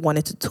I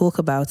wanted to talk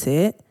about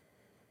it,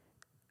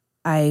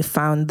 I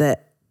found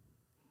that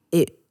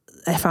it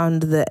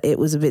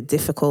was a bit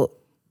difficult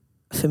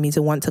for me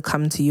to want to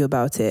come to you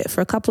about it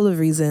for a couple of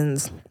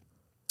reasons.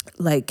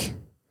 Like,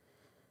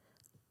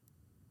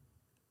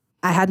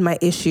 I had my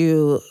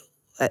issue.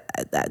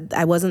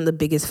 I wasn't the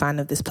biggest fan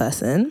of this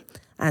person.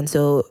 And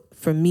so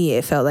for me,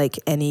 it felt like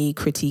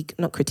anything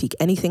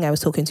I was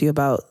talking to you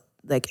about,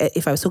 like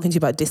if I was talking to you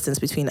about distance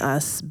between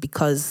us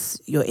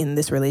because you're in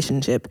this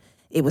relationship,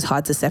 it was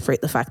hard to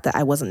separate the fact that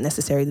I wasn't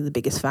necessarily the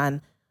biggest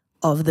fan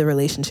of the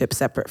relationship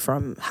separate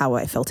from how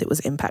I felt it was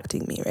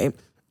impacting me, right?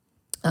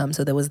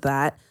 So there was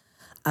that.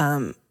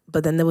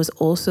 But then there was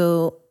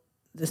also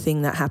the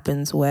thing that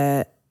happens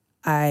where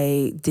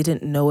I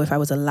didn't know if I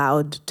was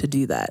allowed to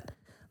do that.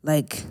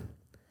 Like,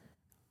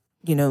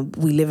 you know,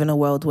 we live in a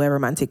world where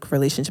romantic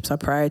relationships are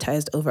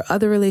prioritized over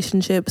other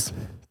relationships,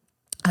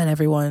 and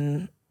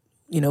everyone,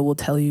 you know, will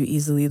tell you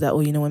easily that, oh,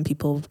 you know, when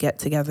people get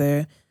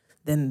together,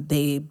 then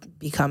they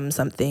become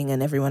something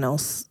and everyone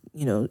else,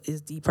 you know,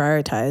 is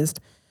deprioritized.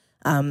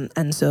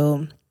 And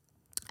so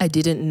I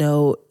didn't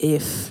know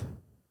if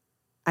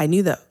I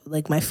knew that,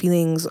 like, my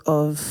feelings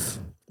of,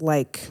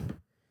 like,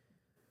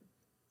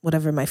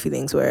 whatever my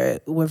feelings were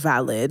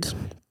valid,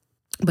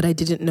 but I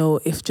didn't know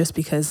if just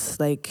because,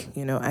 like,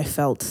 you know, I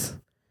felt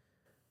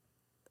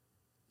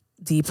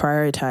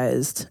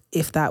deprioritized,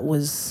 if that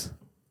was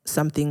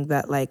something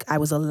that, like, I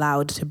was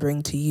allowed to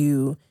bring to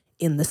you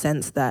in the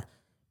sense that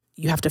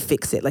you have to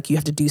fix it, like, you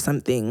have to do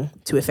something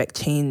to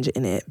effect change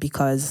in it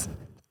because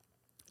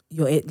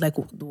you're like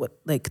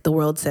the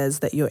world says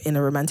that you're in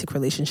a romantic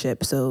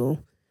relationship, so,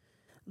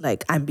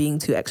 like, I'm being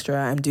too extra,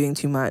 I'm doing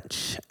too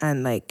much,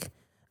 and, like,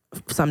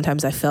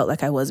 sometimes I felt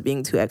like I was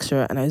being too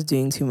extra and I was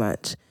doing too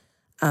much.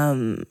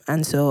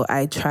 And so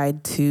I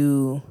tried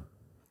to,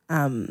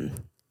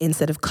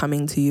 instead of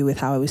coming to you with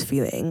how I was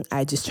feeling,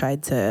 I just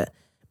tried to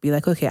be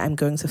like, okay, I'm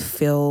going to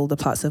fill the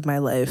parts of my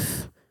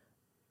life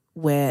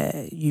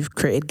where you've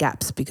created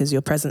gaps because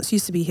your presence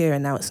used to be here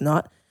and now it's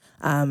not.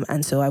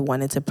 And so I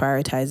wanted to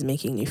prioritize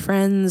making new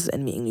friends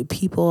and meeting new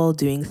people,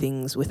 doing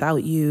things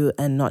without you,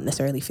 and not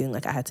necessarily feeling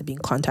like I had to be in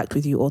contact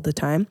with you all the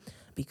time,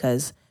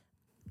 because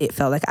it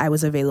felt like I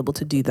was available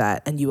to do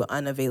that and you were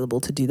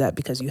unavailable to do that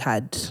because you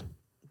had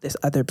this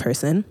other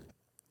person,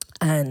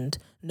 and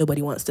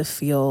nobody wants to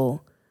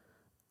feel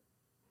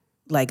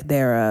like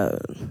they're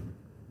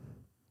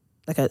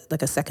like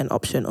a second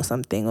option or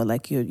something, or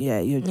like you're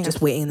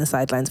just waiting in the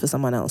sidelines for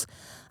someone else.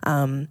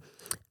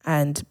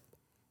 And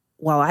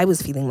while I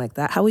was feeling like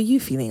that, how were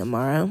you feeling,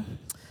 Amara?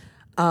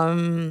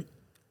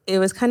 It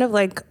was kind of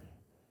like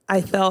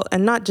I felt,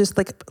 and not just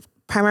like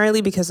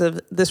primarily because of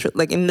this,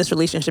 like in this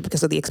relationship,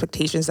 because of the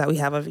expectations that we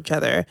have of each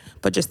other,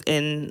 but just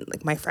in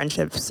like my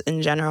friendships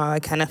in general, I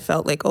kind of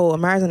felt like, oh,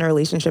 Amara's in a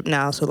relationship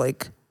now, so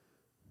like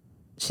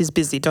she's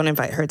busy, don't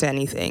invite her to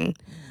anything.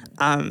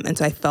 And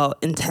so I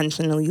felt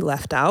intentionally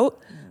left out.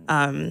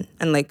 And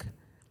like,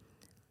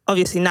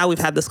 obviously now we've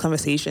had this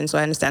conversation, so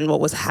I understand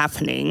what was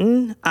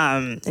happening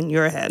in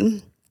your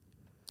head.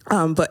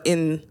 But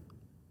in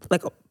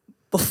like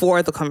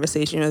before the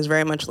conversation, it was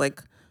very much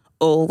like,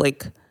 oh,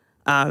 like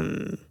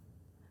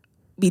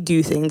we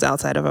do things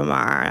outside of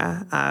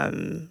Amara.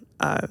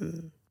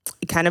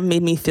 It kind of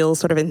made me feel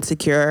sort of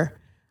insecure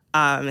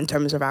in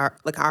terms of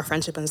our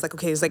friendship. And it's like,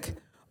 okay, it's like,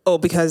 oh,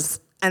 because,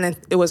 and then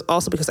it was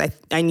also because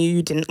I knew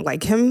you didn't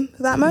like him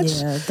that much.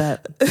 Yeah,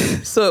 that.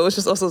 So it was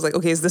just also like,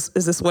 okay, is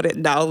this what it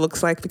now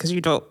looks like because you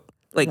don't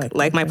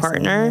like my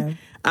partner?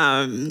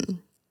 Yeah.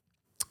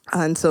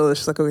 And so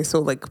it's just like, okay, so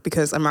like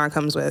because Amara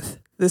comes with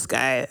this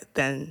guy,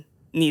 then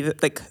neither,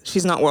 like,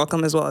 she's not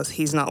welcome as well as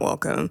he's not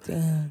welcome.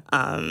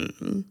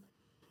 Damn.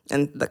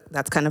 And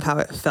that's kind of how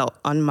it felt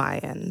on my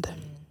end.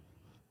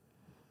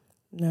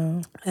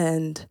 No.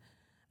 And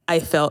I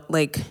felt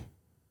like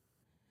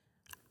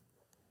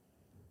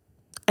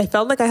I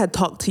had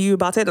talked to you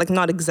about it, like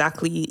not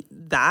exactly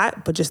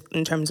that, but just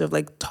in terms of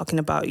like talking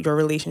about your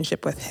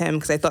relationship with him,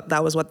 because I thought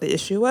that was what the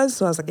issue was.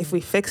 So I was like, if we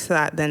fix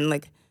that, then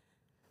like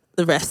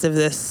the rest of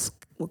this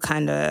will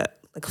kind of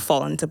like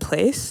fall into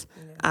place.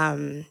 Yeah.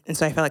 And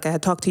so I felt like I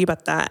had talked to you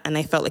about that, and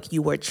I felt like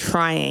you were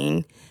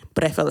trying,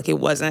 but I felt like it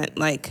wasn't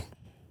like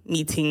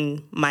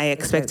meeting my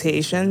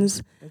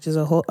expectations, which is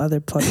a whole other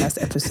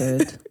podcast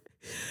episode.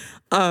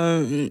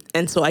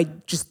 And so I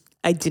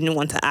didn't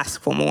want to ask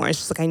for more. It's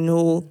just like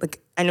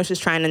I know she's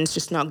trying and it's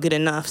just not good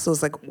enough. So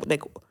it's like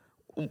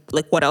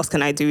what else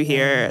can I do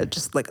here?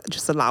 Just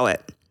allow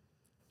it.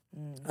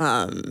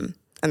 And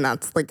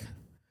that's like,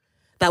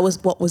 that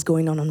was what was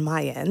going on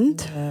my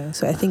end. Yeah.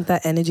 So I think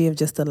that energy of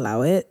just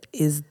allow it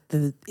is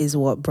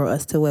what brought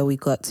us to where we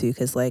got to,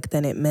 because like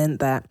then it meant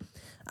that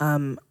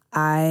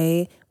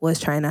I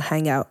was trying to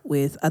hang out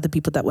with other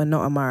people that were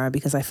not Amara,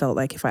 because I felt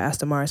like if I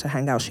asked Amara to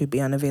hang out, she'd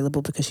be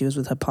unavailable because she was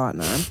with her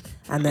partner.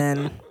 And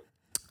then,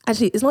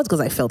 actually, it's not because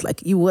I felt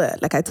like you were.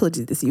 Like I told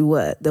you this, you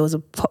were. There was a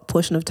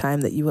portion of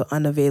time that you were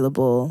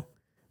unavailable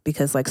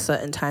because like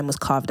certain time was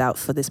carved out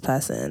for this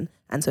person.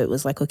 And so it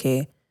was like,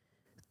 okay,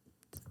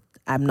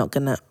 I'm not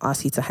gonna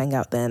ask you to hang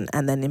out then.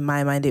 And then in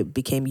my mind, it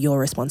became your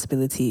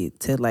responsibility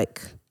to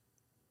like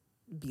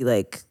be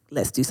like,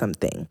 let's do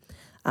something.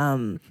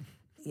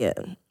 Yeah.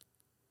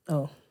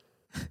 Oh,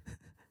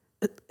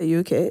 are you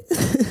okay?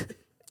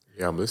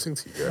 Yeah, I'm listening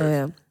to you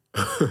guys.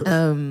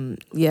 Oh,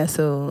 yeah.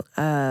 So,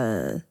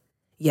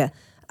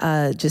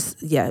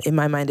 in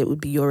my mind, it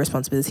would be your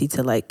responsibility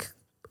to like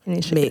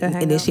initiate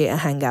a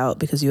hangout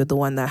because you're the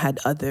one that had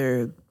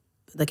other,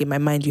 like in my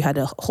mind, you had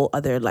a whole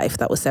other life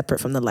that was separate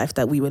from the life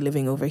that we were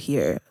living over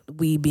here.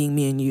 We being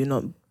me and you,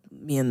 not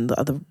me and the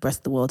other rest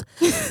of the world.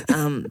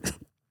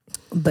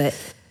 But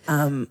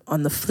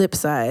on the flip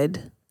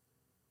side,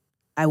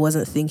 I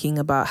wasn't thinking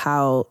about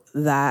how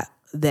that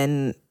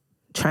then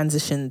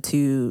transitioned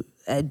to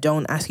I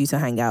don't ask you to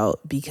hang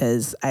out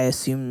because I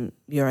assume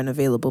you're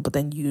unavailable, but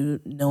then you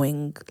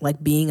knowing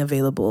like being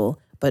available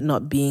but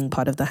not being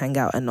part of the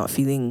hangout and not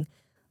feeling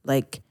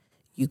like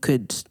you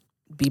could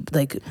be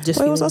like just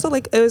it was also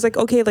like it was like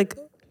okay, like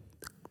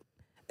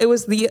it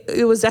was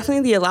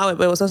definitely the allow it,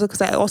 but it was also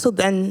because I also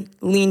then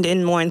leaned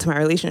in more into my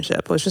relationship.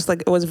 It was just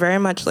like it was very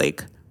much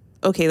like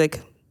okay,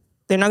 like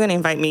they're not gonna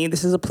invite me.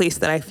 This is a place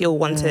that I feel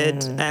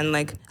wanted and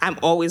like I'm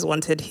always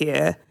wanted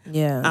here.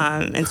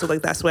 Yeah. And so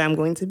like that's where I'm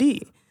going to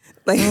be.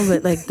 Like no,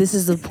 but like this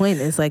is the point.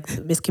 It's like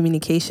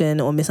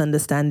miscommunication or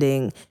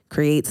misunderstanding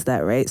creates that,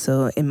 right?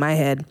 So in my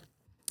head,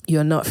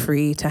 you're not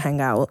free to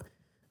hang out,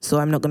 so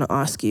I'm not gonna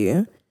ask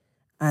you,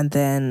 and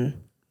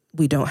then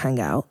we don't hang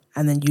out,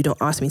 and then you don't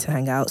ask me to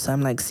hang out, so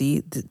I'm like,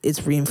 see,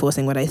 it's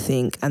reinforcing what I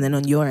think, and then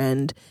on your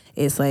end,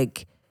 it's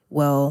like,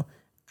 well,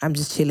 I'm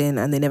just chilling,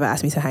 and they never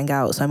asked me to hang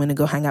out, so I'm gonna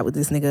go hang out with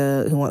this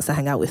nigga who wants to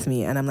hang out with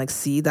me, and I'm like,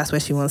 see, that's where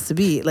she wants to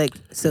be, like,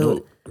 so.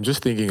 No, I'm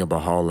just thinking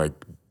about how like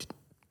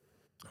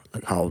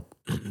how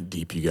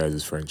deep you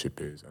guys'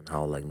 friendship is, and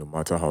how like no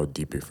matter how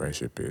deep a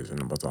friendship is, and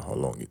no matter how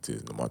long it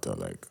is, no matter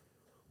like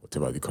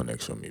whatever the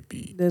connection may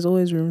be, there's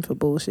always room for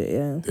bullshit.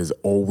 Yeah, there's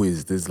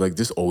always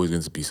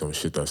going to be some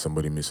shit that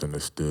somebody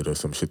misunderstood or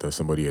some shit that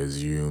somebody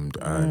assumed,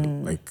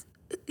 and like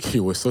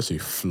it was such a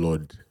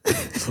flawed,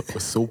 it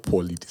was so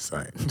poorly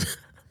designed.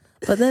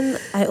 But then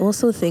I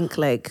also think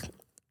like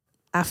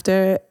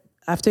after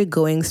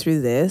going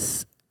through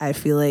this, I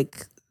feel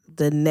like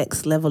the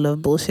next level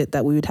of bullshit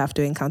that we would have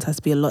to encounter has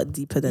to be a lot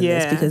deeper than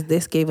this, because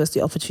this gave us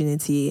the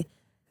opportunity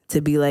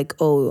to be like,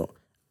 oh,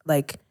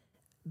 like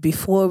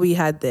before we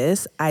had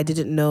this, I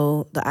didn't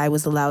know that I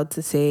was allowed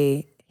to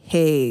say,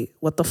 hey,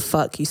 what the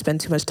fuck? You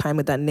spend too much time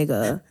with that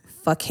nigga.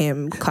 Fuck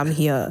him. Come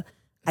here.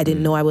 I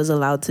didn't know I was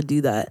allowed to do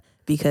that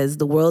because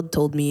the world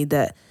told me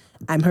that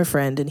I'm her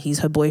friend and he's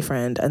her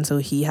boyfriend. And so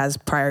he has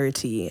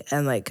priority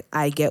and like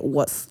I get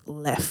what's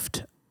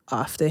left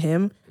after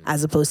him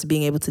as opposed to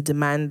being able to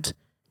demand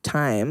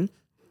time.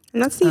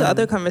 And that's the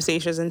other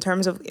conversations in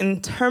terms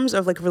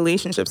of like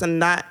relationships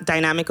and that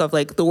dynamic of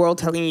like the world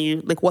telling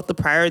you like what the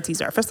priorities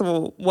are. First of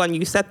all, one,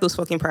 you set those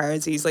fucking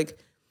priorities. Like,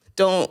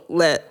 don't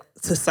let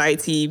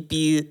society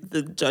be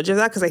the judge of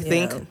that. Because I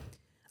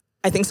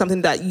think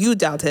something that you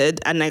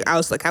doubted, and like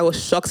I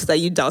was shocked that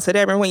you doubted it.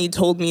 I remember when you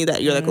told me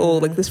that you're like, oh,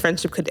 like this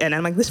friendship could end.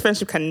 I'm like, this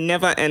friendship can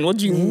never end. What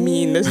do you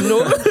mean? There's no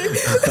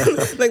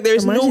like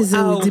there's no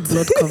out. The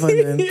blood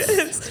covenant.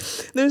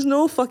 Yes. There's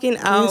no fucking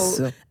out.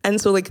 Yes. And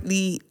so like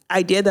the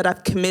idea that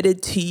I've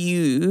committed to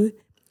you,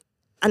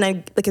 and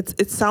I like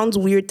it sounds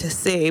weird to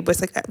say, but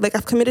it's like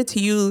I've committed to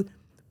you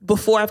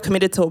before I've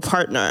committed to a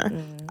partner.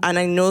 And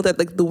I know that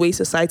like the way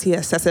society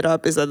has set it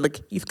up is that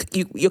like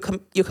your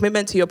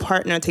commitment to your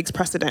partner takes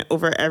precedent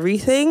over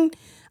everything.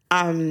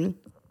 And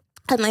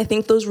I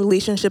think those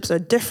relationships are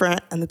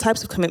different and the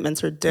types of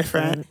commitments are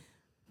different.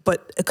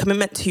 But a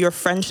commitment to your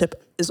friendship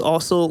is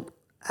also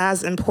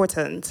as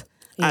important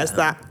as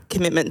that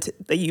commitment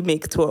that you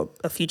make to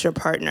a future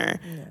partner.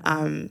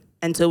 And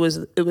so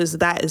it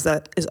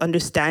was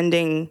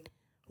understanding,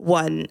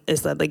 one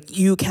is that like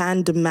you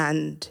can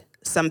demand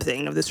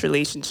something of this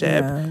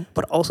relationship,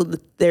 but also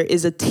there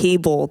is a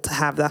table to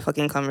have that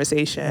fucking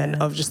conversation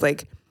of just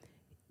like,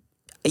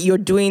 you're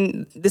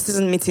doing, this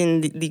isn't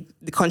meeting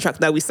the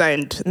contract that we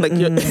signed. Like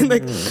you're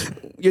like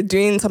you're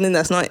doing something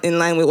that's not in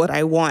line with what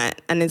I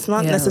want. And it's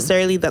not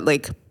necessarily that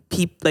like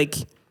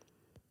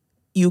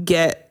you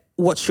get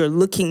what you're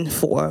looking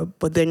for,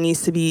 but there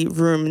needs to be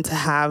room to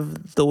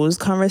have those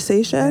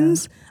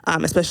conversations,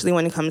 especially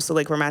when it comes to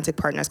like romantic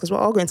partners, because we're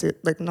all going to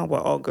like, not we're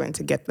all going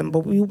to get them, but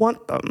we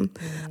want them.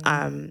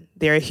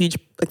 They're a huge,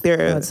 like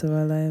they're parts of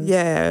our lives.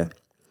 Yeah.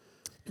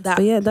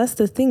 But yeah, that's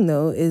the thing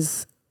though,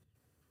 is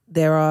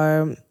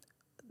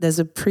there's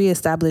a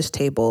pre-established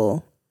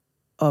table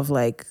of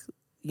like,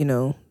 you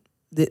know,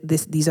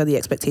 these are the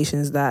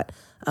expectations that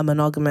a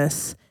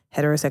monogamous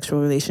heterosexual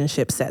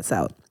relationship sets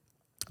out.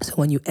 So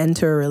when you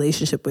enter a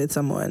relationship with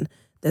someone,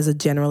 there's a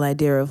general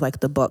idea of like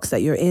the box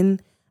that you're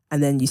in,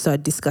 and then you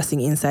start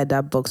discussing inside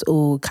that box,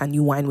 oh, can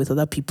you wine with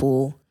other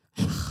people?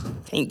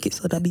 Can you kiss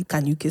other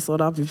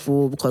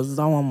people? Because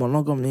that one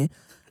monogamy.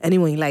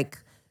 Anyway, like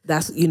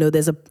that's, you know,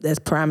 there's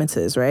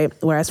parameters, right?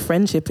 Whereas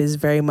friendship is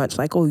very much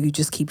like, oh, you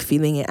just keep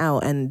feeling it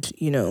out. And,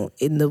 you know,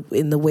 in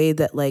the way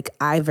that like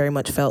I very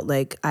much felt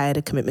like I had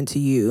a commitment to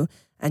you,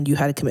 and you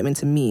had a commitment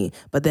to me.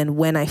 But then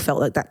when I felt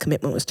like that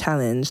commitment was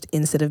challenged,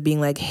 instead of being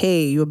like,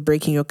 hey, you're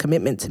breaking your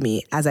commitment to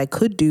me, as I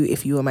could do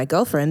if you were my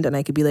girlfriend, and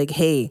I could be like,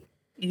 hey,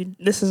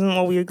 this isn't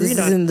what we agreed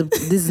on.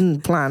 This isn't the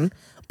plan.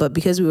 But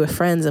because we were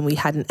friends and we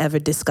hadn't ever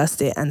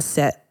discussed it and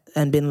set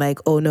and been like,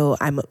 oh no,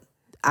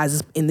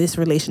 as in this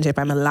relationship,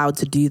 I'm allowed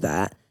to do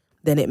that,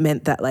 then it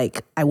meant that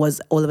like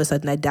all of a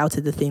sudden I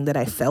doubted the thing that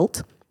I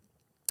felt.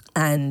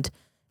 And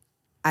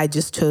I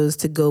just chose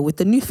to go with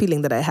the new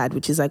feeling that I had,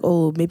 which is like,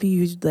 oh, maybe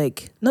you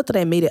like, not that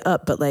I made it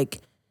up, but like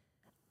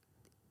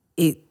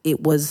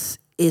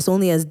it's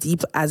only as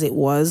deep as it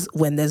was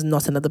when there's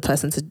not another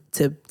person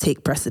to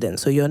take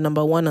precedence. So you're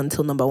number one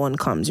until number one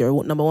comes.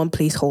 You're number one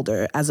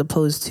placeholder, as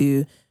opposed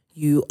to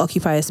you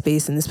occupy a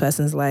space in this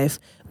person's life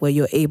where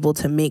you're able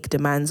to make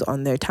demands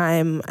on their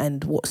time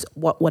and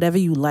whatever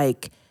you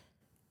like,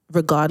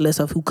 regardless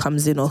of who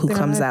comes in or who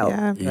comes out.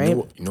 Yeah. Right?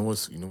 You know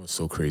what's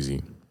so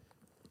crazy?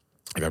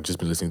 Like, I've just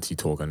been listening to you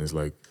talk, and it's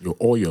like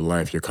all your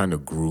life you're kind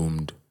of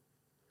groomed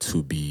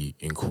to be,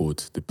 in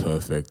quotes, the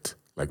perfect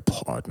like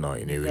partner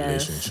in a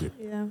relationship.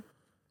 Yeah.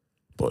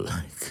 But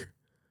like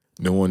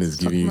no one is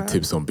giving you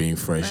tips on being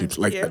friendships.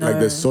 Like Yeah. like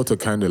there's sort of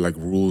kind of like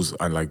rules,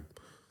 and like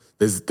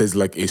there's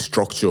like a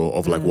structure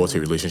of like what a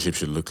relationship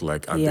should look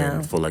like, and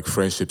then for like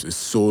friendships it's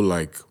so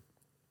like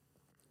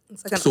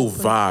It's like so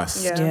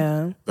vast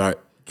Yeah. that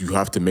you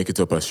have to make it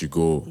up as you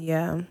go.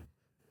 Yeah.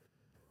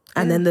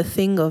 And then the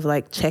thing of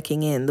like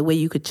checking in, the way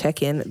you could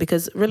check in,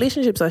 because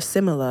relationships are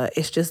similar.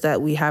 It's just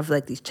that we have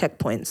like these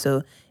checkpoints.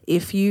 So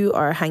if you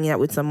are hanging out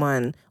with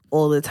someone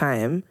all the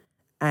time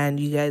and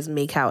you guys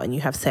make out and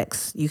you have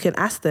sex, you can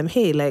ask them,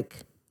 hey, like,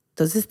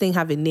 does this thing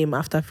have a name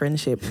after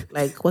friendship?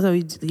 Like, what are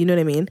we, you know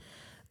what I mean?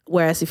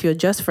 Whereas if you're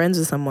just friends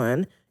with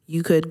someone,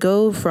 you could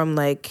go from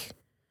like,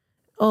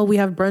 oh, we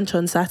have brunch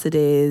on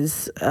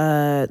Saturdays,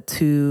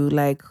 to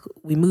like,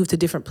 we move to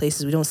different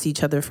places. We don't see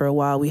each other for a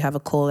while. We have a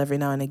call every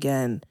now and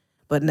again.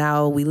 But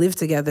now we live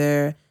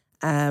together.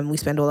 We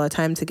spend all our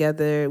time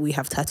together. We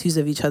have tattoos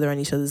of each other on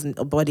each other's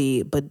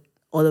body. But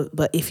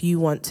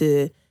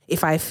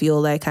if I feel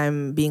like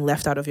I'm being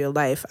left out of your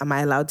life, am I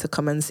allowed to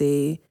come and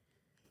say,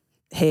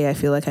 hey, I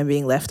feel like I'm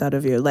being left out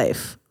of your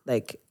life?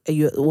 Like,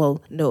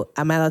 no.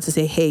 Am I allowed to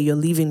say, hey, you're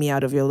leaving me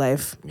out of your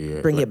life?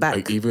 Yeah, Bring like, it back.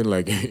 Like even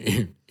like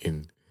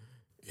in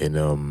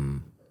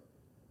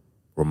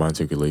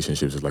romantic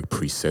relationships, it's like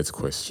preset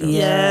questions.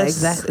 Yeah, Yes.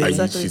 exactly. Are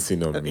Exactly. you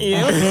cheating on me?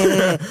 Yeah.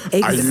 Yeah,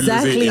 Are you losing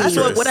exactly. That's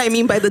interest? what I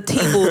mean by the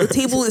table. The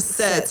table is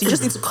set. You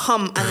just need to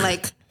come and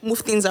like move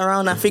things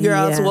around and figure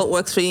out Yeah. what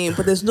works for you.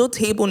 But there's no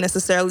table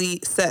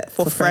necessarily set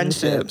for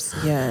friendships.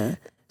 Yeah.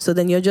 So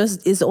then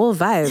it's all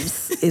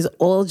vibes. It's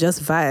all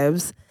just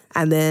vibes.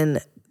 And then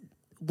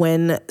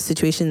when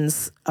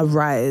situations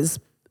arise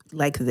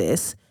like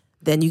this,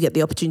 then you get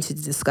the opportunity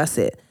to discuss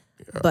it.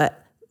 Yeah.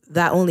 But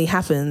that only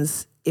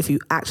happens if you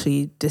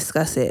actually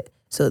discuss it.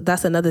 So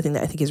that's another thing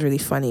that I think is really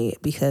funny,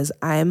 because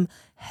I'm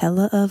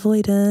hella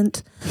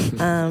avoidant.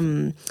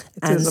 And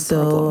is a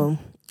problem.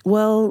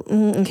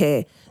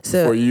 okay.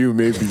 So For you,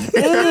 maybe.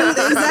 exactly.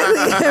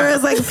 It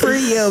was like, for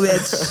you,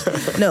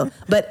 bitch. No,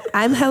 but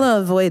I'm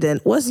hella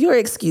avoidant. What's your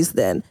excuse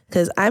then?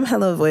 Because I'm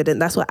hella avoidant.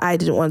 That's why I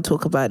didn't want to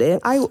talk about it.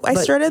 I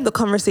started the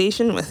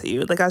conversation with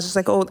you. Like I was just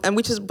like, oh, and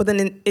but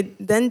then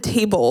it then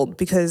tabled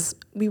because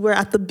we were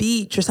at the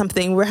beach or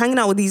something. We were hanging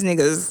out with these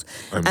niggas.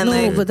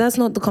 But that's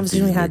not the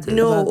conversation we had.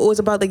 No, it was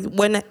about like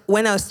when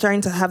I was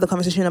starting to have the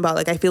conversation about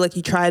like I feel like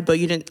you tried but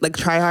you didn't like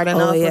try hard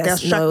enough. Oh yes, like, I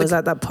was shocked, no, it was like,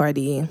 at that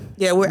party.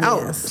 yeah, we're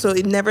out. Yes. So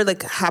it never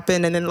like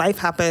happened, and then life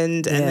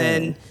happened, and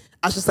then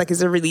I was just like,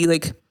 is it really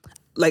like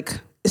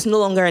it's no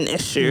longer an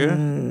issue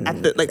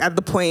at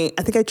the point.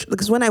 I think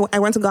because when I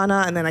went to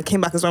Ghana and then I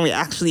came back is when we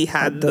actually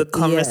had the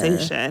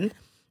conversation.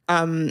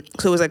 So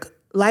it was like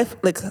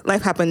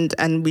life happened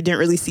and we didn't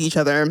really see each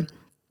other.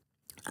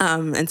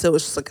 And so it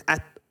was just like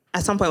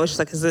at some point it was just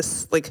like, is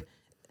this like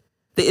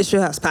the issue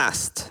has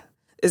passed?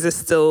 Is this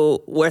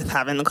still worth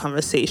having the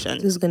conversation?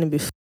 This is gonna be.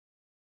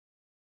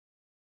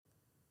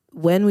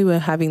 When we were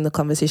having the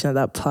conversation at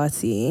that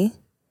party,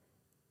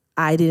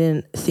 I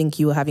didn't think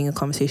you were having a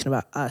conversation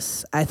about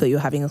us. I thought you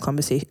were having a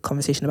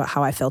conversation about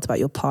how I felt about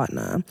your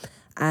partner.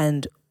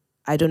 And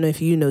I don't know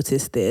if you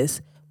noticed this,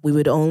 we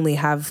would only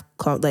have,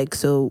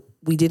 so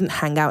we didn't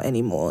hang out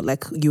anymore.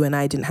 Like you and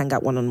I didn't hang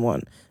out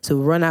one-on-one. So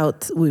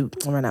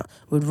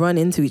we'd run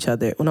into each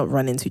other. Well, not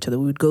run into each other.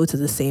 We would go to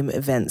the same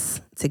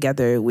events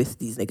together with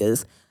these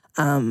niggas.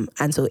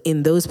 And so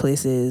in those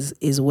places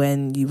is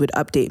when you would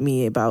update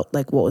me about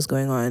like what was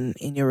going on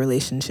in your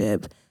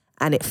relationship.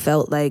 And it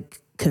felt like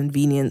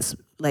convenience,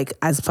 like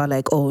as far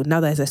like, oh,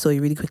 now that I saw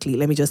you really quickly,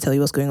 let me just tell you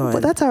what's going on.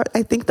 But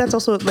I think that's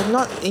also like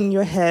not in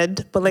your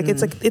head, but like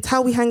it's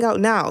how we hang out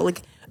now.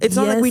 Like it's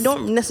not like we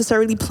don't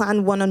necessarily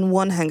plan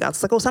one-on-one hangouts.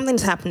 It's like, oh,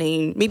 something's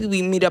happening. Maybe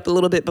we meet up a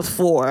little bit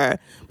before,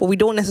 but we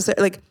don't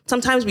necessarily like.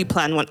 Sometimes we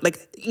plan one.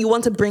 Like you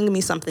want to bring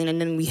me something, and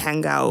then we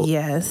hang out.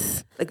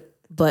 Yes, like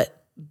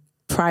but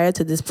prior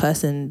to this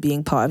person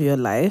being part of your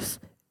life,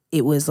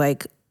 it was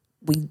like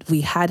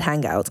we had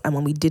hangouts, and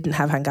when we didn't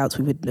have hangouts,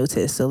 we would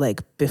notice. So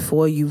like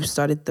before you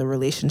started the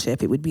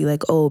relationship, it would be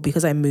like, oh,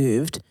 because I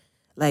moved,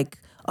 like,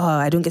 oh,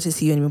 I don't get to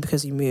see you anymore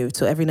because you moved.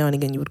 So every now and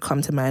again you would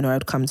come to mine or I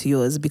would come to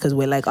yours because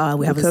we're like, oh,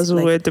 we have because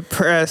we were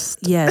depressed.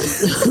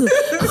 Yes.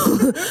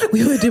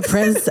 We were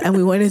depressed and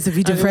we wanted to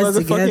be depressed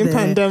together. Fucking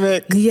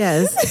pandemic.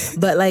 Yes.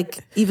 But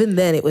like even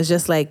then it was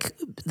just like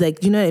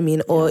you know what I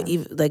mean? Or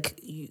even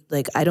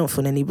like I don't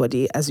phone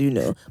anybody, as you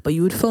know, but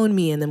you would phone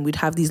me and then we'd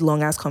have these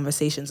long ass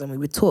conversations and we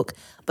would talk.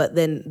 But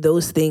then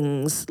those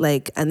things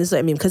like, and this is what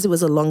I mean, because it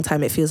was a long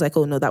time, it feels like,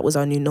 oh no, that was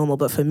our new normal.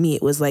 But for me,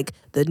 it was like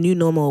the new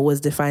normal was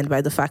defined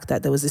by the fact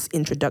that there was this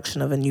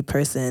introduction of a new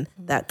person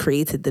that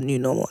created the new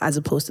normal, as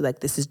opposed to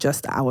like, this is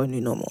just our new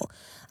normal.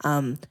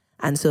 And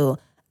so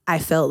I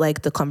felt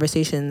like the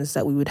conversations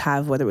that we would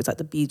have, whether it was at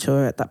the beach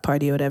or at that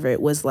party or whatever,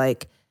 it was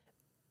like,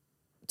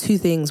 two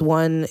things.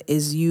 One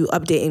is you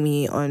updating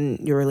me on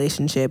your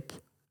relationship,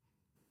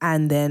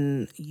 and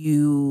then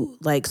you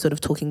like sort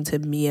of talking to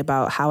me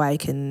about how I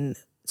can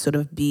sort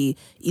of be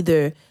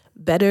either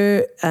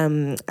better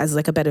as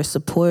like a better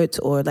support,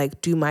 or like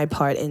do my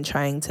part in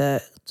trying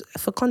to,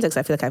 for context,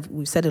 I feel like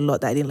we've said a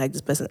lot that I didn't like this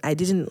person.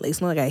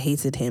 It's not like I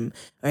hated him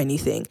or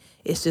anything.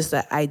 It's just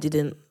that I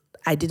didn't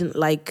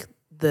like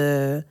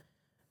the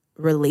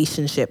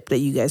relationship that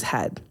you guys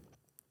had.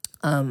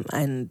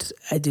 And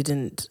I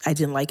didn't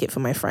like it for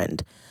my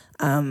friend.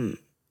 And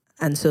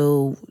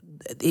so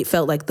it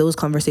felt like those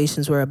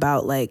conversations were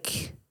about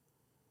like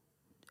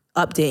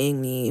updating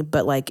me,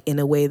 but like in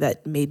a way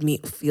that made me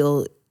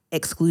feel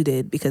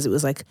excluded, because it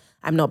was like,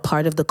 I'm not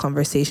part of the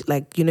conversation.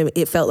 Like, you know,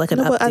 it felt like an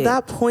update. But at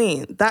that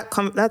point,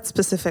 that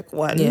specific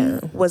one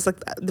was like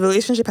the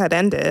relationship had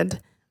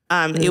ended.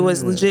 It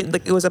was legit,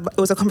 like it was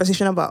a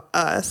conversation about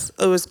us.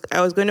 I was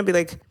going to be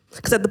like,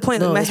 because at the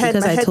point in my head,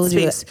 I told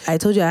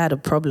you I had a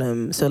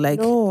problem. So like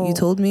you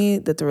told me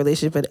that the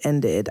relationship had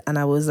ended, and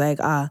I was like,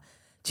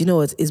 do you know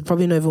what? It's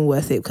probably not even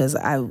worth it, because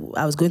I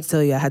was going to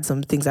tell you I had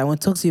some things I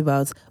want to talk to you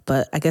about,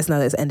 but I guess now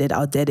that it's ended,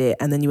 I'll dead it.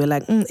 And then you were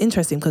like,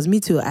 interesting, because me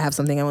too, I have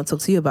something I want to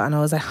talk to you about. And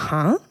I was like,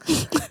 huh?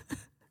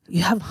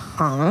 You have,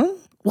 huh?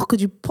 What could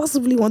you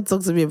possibly want to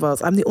talk to me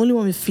about? I'm the only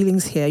one with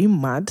feelings here. Are you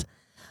mad?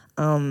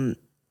 And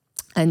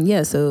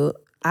yeah, so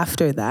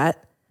after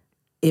that,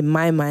 in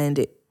my mind,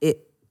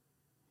 it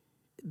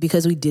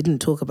because we didn't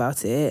talk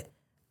about it,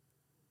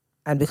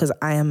 and because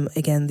I am,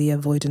 again, the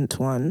avoidant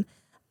one,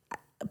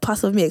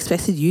 part of me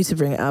expected you to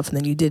bring it up, and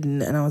then you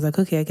didn't. And I was like,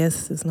 okay, I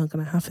guess it's not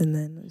going to happen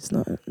then. It's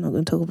not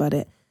going to talk about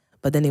it.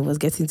 But then it was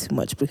getting too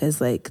much, because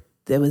like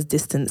there was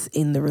distance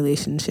in the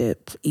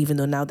relationship, even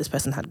though now this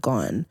person had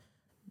gone.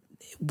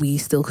 We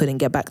still couldn't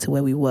get back to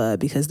where we were,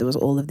 because there was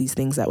all of these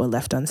things that were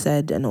left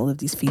unsaid and all of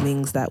these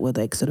feelings that were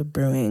like sort of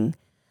brewing.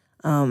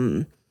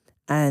 And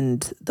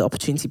the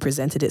opportunity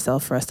presented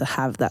itself for us to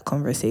have that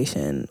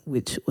conversation,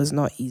 which was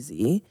not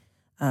easy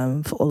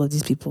for all of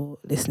these people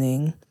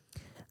listening.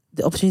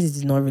 The opportunity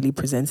did not really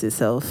present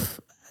itself.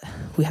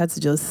 We had to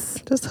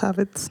just have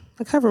it.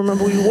 I can't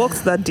remember. We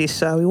walked that day,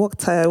 Sha. We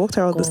walked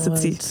around the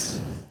city.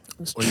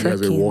 When you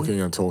guys were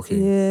walking and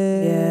talking.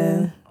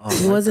 Yeah.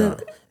 Oh, it wasn't.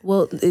 God.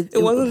 Well,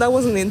 That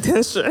wasn't the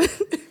intention.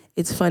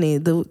 It's funny.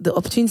 The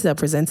opportunity that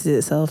presented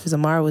itself is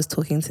Amara was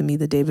talking to me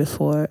the day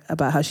before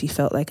about how she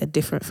felt like a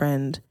different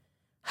friend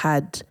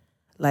had,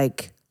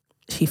 like,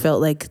 she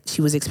felt like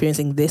she was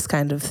experiencing this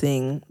kind of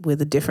thing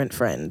with a different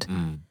friend.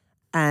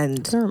 And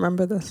I don't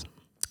remember this.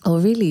 Oh,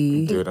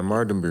 really? Dude,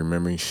 Amara don't be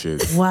remembering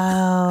shit.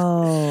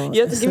 Wow.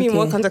 You have to give me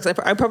more context.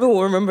 I probably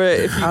will remember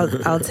it.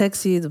 I'll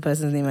text you the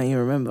person's name and you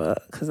remember,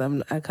 because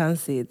I can't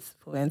see it.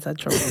 We enter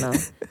trouble now.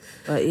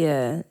 But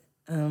yeah,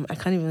 I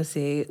can't even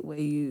say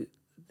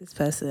this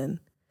person.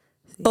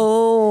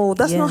 Oh,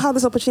 that's not how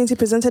this opportunity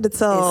presented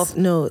itself.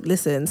 No,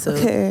 listen. So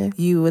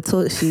you were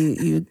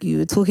you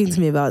were talking to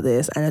me about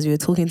this, and as you were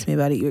talking to me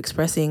about it, you were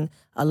expressing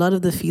a lot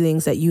of the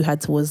feelings that you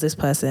had towards this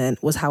person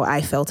was how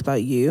I felt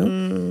about you,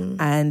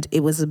 and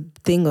it was a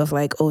thing of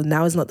like, oh,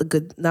 now is not a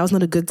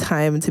good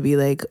time to be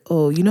like,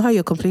 oh, you know how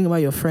you're complaining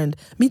about your friend?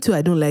 Me too.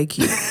 I don't like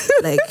you.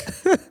 Like,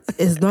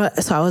 it's not.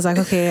 So I was like,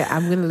 okay,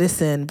 I'm gonna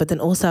listen, but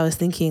then also I was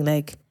thinking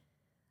like,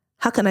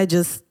 how can I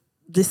just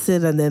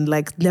listen and then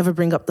like never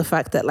bring up the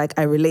fact that like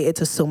I related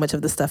to so much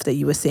of the stuff that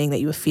you were saying that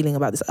you were feeling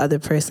about this other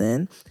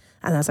person.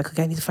 And I was like,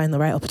 okay, I need to find the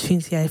right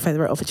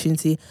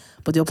opportunity.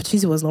 But the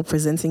opportunity was not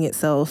presenting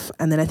itself.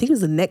 And then I think it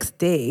was the next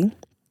day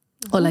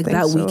or like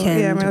that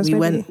weekend,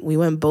 we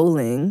went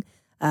bowling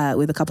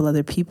with a couple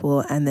other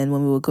people. And then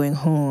when we were going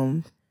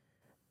home,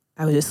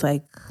 I was just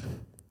like,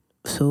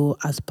 so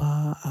as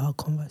per our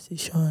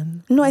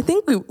conversation. No, I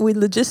think we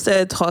legit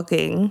started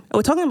talking.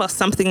 We're talking about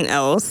something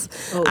else.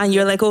 Oh. And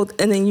you're like, oh,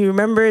 and then you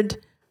remembered,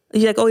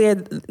 you're like, oh yeah,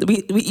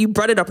 you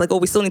brought it up, like, oh,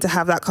 we still need to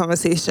have that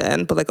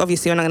conversation. But like,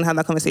 obviously we're not going to have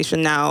that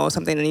conversation now or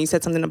something. And you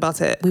said something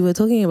about it. We were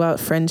talking about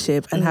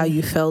friendship and how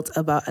you felt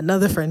about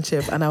another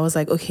friendship. And I was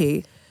like,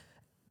 okay,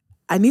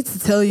 I need to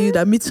tell you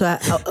that me too,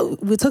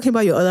 we're talking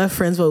about your other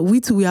friends, but we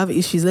too, we have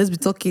issues. Let's be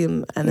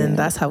talking. And then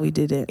that's how we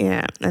did it.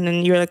 Yeah. And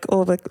then you're like,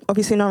 oh, like,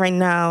 obviously not right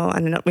now.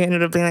 And then we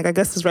ended up being like, I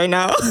guess it's right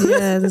now.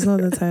 Yeah, there's not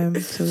the time.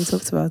 So we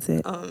talked about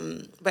it.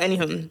 But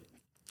anywho,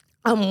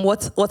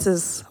 what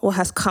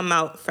has come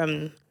out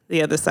from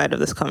the other side of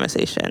this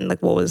conversation?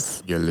 Like, what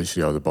was... Yeah,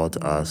 literally, I was about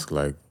to ask,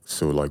 like,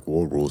 so, like,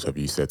 what rules have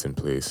you set in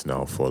place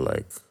now for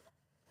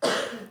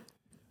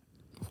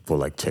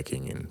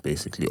checking in,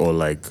 basically? Or,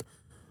 like,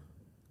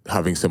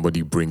 having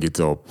somebody bring it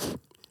up?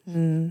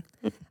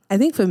 I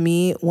think for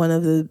me, one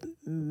of the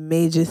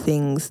major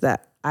things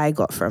that I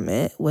got from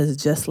it was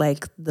just,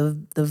 like, the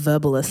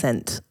verbal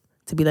assent.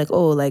 To be like,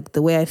 oh, like,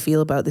 the way I feel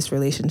about this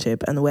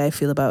relationship and the way I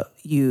feel about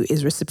you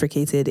is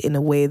reciprocated in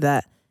a way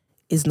that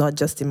is not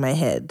just in my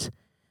head.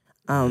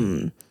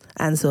 And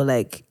so,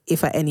 like,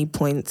 if at any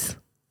point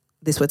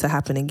this were to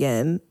happen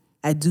again,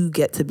 I do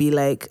get to be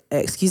like,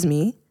 excuse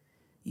me,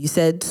 you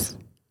said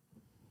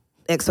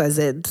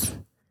XYZ.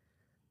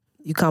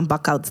 You can't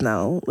back out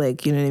now.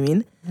 Like, you know what I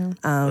mean?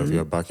 If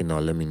you're backing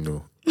out, let me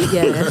know.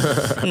 Yeah.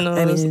 No,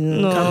 I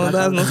mean,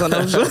 that's not an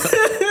option.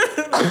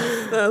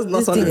 That's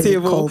not on the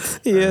table.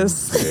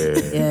 Yes. Yeah.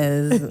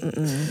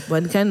 Yes.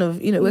 But kind of,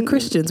 we're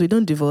Christians. We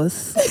don't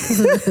divorce.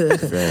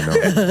 Fair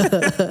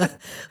enough.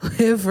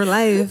 We're for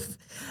life.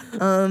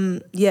 So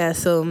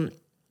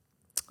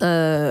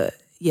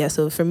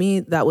for me,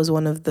 that was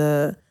one of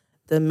the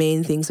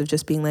main things of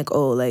just being like,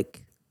 oh, like,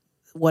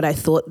 what I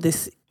thought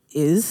this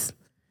is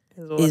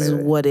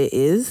what it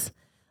is.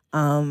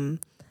 And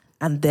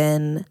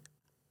then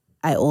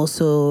I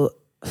also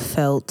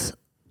felt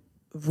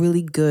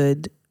really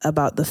good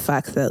about the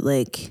fact that,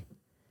 like,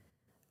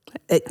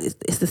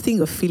 it's the thing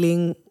of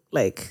feeling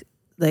like,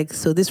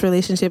 so this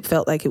relationship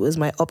felt like it was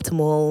my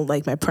optimal,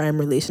 like, my prime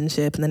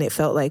relationship. And then it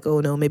felt like, oh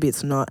no, maybe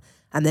it's not.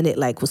 And then it,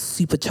 like, was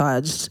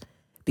supercharged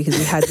because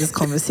we had this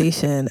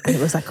conversation and it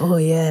was like, oh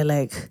yeah,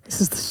 like,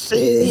 This is the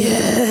shit.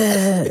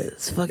 yeah,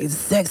 it's fucking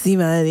sexy,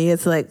 man. You get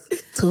to, like,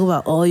 talk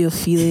about all your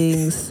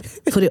feelings,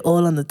 put it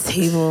all on the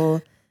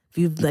table,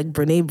 be like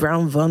Brene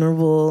Brown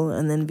vulnerable,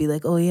 and then be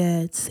like, oh yeah,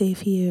 it's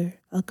safe here.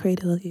 I'll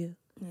cradle you.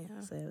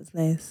 Yeah. So it was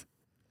nice.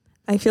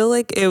 I feel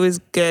like it was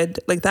good.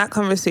 Like, that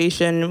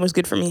conversation was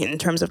good for me in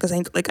terms of, because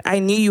I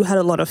knew you had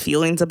a lot of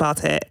feelings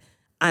about it,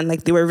 and,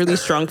 like, they were really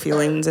strong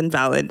feelings and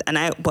valid.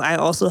 But I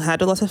also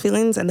had a lot of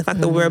feelings, and the fact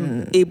that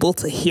we're able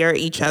to hear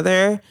each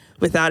other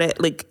without it,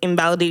 like,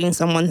 invalidating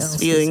someone's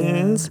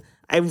feelings. Yeah.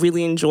 I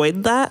really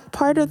enjoyed that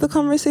part of the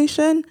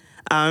conversation.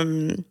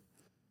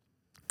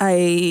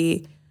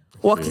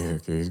 Okay,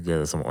 he's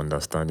getting some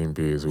understanding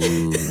base. Do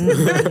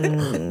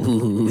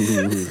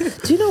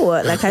you know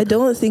what? Like, I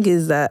don't think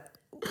is that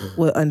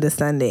we're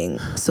understanding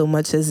so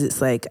much as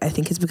it's like, I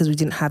think it's because we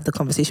didn't have the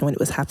conversation when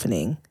it was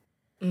happening.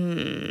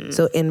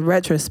 So in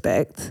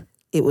retrospect,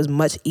 it was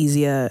much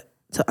easier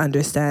to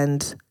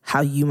understand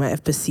how you might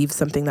have perceived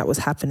something that was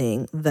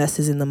happening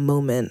versus in the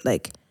moment.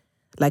 Like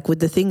with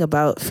the thing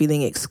about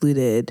feeling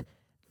excluded,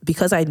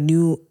 because I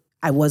knew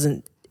I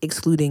wasn't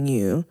excluding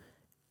you,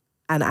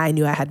 and I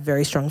knew I had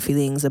very strong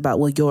feelings about,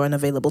 well, you're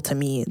unavailable to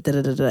me,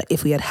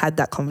 If we had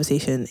that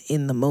conversation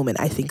in the moment,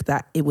 I think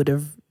that it would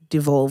have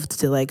devolved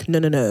to like,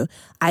 no,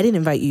 I didn't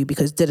invite you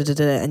because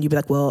and you'd be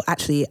like, well,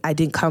 actually, I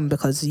didn't come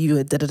because you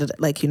were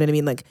like, you know what I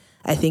mean? Like,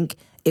 I think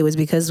it was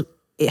because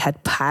it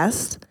had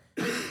passed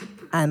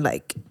and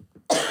like...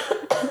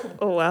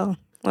 Oh, wow.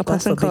 Well,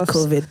 passing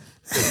COVID.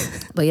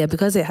 But yeah,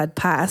 because it had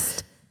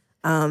passed,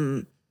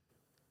 I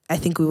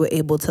think we were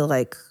able to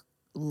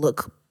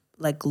look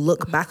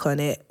back on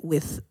it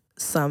with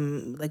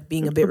some, like,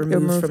 being a bit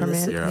removed from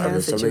it. Yeah,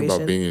 there's something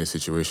about being in a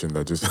situation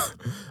that just,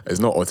 it's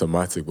not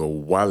automatic, but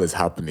while it's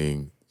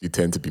happening, you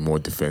tend to be more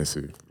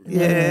defensive.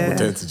 Yeah. You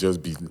tend to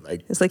just be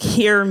like... It's like,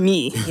 hear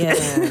me.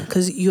 Yeah,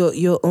 because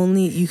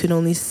you can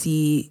only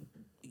see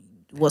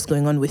what's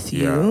going on with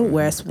you. Yeah.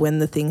 Whereas when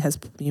the thing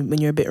when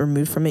you're a bit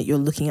removed from it, you're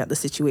looking at the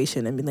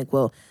situation and being like,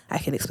 well, I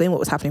can explain what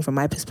was happening from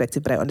my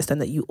perspective, but I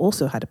understand that you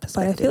also had a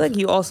perspective. But I feel like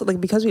you also,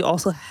 like, because we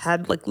also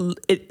had like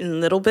it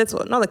in little bits,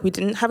 well, not like we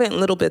didn't have it in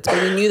little bits,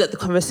 but we knew that the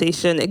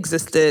conversation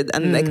existed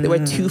and like there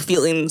were two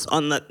feelings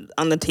on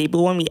the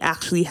table. When we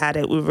actually had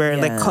it, we were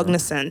like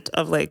cognizant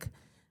of like,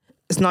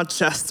 it's not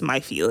just my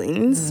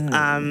feelings.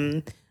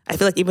 I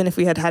feel like even if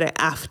we had it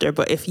after,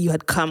 but if you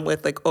had come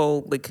with like,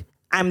 oh, like,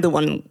 I'm the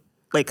one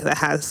like that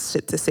has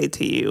shit to say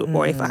to you,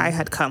 or if I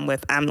had come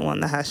with, I'm the one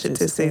that has shit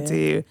to say to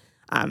you,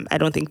 I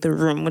don't think the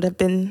room would have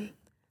been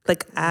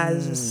like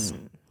as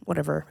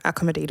whatever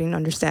accommodating,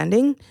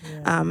 understanding.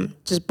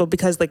 But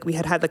because like we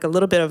had like a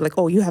little bit of like,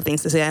 oh, you have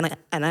things to say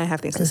and I have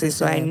things to say,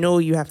 so I know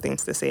you have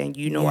things to say and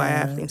you know I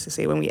have things to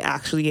say. When we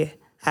actually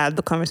had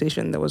the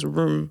conversation, there was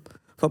room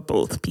for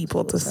both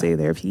people to say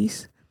their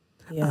piece.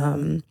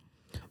 But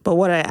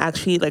what I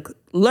actually like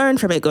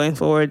learned from it going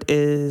forward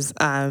is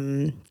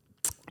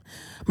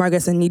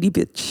Margaret's a needy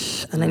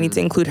bitch, and I need to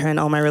include her in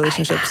all my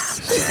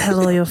relationships. Tell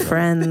all your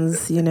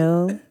friends, you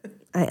know.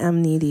 I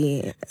am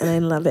needy and I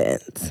love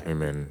it.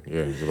 Amen.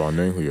 Yeah, it's about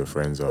knowing who your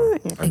friends are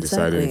and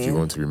deciding if you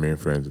want to remain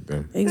friends with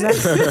them.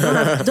 Exactly. You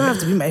don't have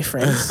to be my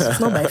friends. It's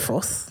not by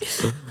force.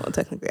 Well,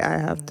 technically, I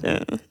have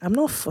to. I'm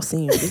not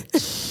forcing you,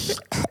 bitch.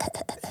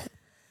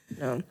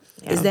 No.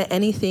 Yeah. Is there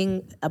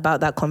anything about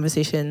that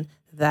conversation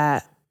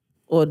that,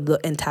 or the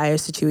entire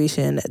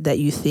situation that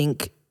you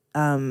think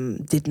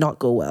did not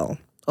go well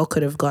or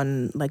could have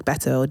gone like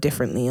better or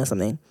differently or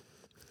something?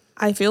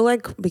 I feel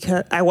like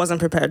because I wasn't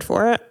prepared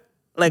for it,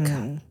 like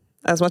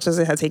as much as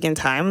it had taken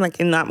time, like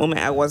in that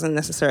moment, I wasn't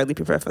necessarily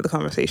prepared for the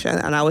conversation.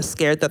 And I was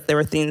scared that there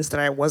were things that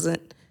I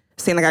wasn't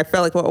saying. Like I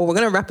felt like, well, we're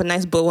going to wrap a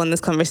nice bow on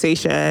this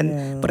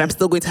conversation, but I'm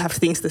still going to have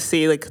things to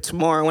say like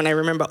tomorrow when I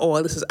remember,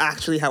 oh, this is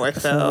actually how I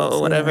felt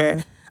or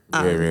whatever.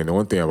 Yeah, man. The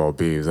one thing about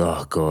babes,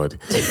 oh God,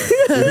 you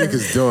think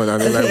it's done,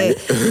 and then Okay,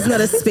 like, there's not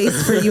a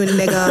space for you,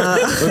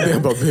 nigga. one thing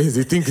about babes,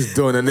 they think it's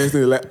done, and then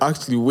they're like,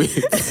 actually, wait.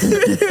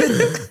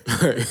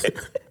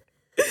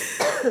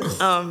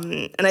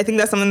 And I think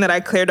that's something that I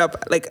cleared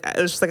up. Like,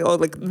 I was just like, oh,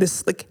 like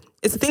this, like,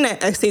 it's the thing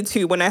that I say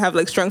too when I have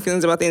like strong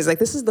feelings about things. Like,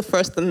 this is the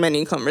first of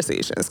many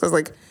conversations because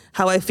like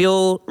how I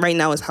feel right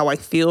now is how I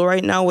feel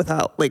right now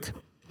without like,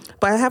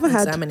 but I haven't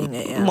had Examining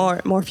it,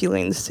 yeah. more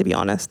feelings, to be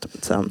honest.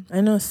 So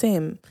I know,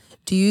 same.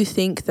 Do you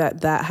think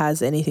that that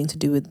has anything to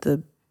do with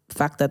the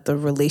fact that the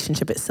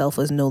relationship itself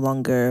was no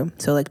longer,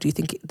 so like do you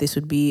think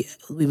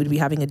we would be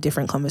having a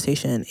different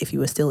conversation if you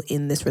were still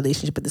in this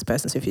relationship with this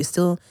person? So if you're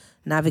still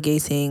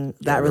navigating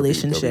that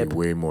relationship, there'll be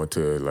way more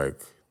to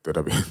like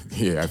that.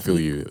 Yeah, I feel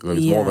you. Like,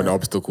 it's more of an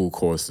obstacle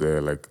course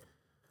there. Like,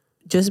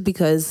 just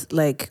because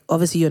like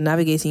obviously you're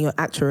navigating your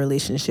actual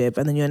relationship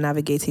and then you're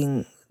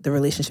navigating the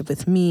relationship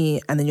with me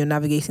and then you're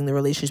navigating the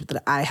relationship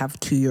that I have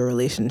to your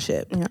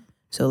relationship. Yeah.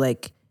 So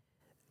like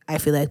I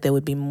feel like there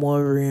would be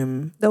more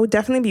room. there would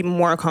definitely be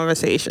more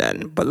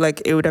conversation, but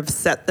like it would have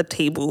set the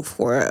table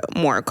for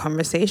more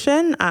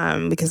conversation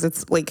because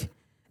it's like,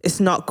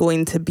 it's not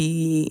going to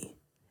be,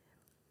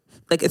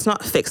 like, it's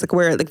not fixed. Like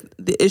where like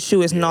the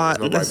issue is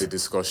not. it's not like the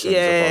discussion. Yeah.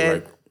 It's about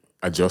like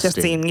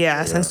adjusting.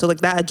 Yes. And so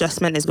like that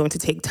adjustment is going to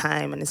take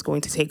time and it's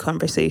going to take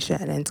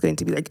conversation and it's going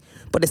to be like,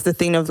 but it's the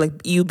thing of like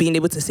you being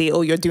able to say,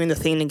 oh, you're doing the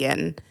thing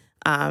again.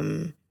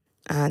 And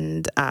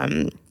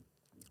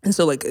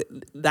so like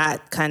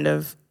that kind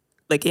of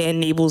like it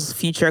enables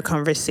future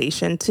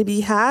conversation to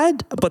be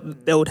had,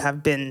 but there would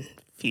have been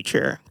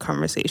future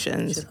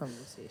conversations.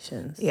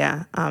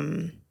 Yeah.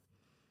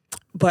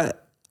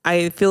 But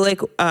I feel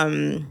like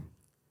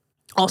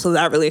also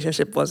that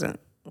relationship wasn't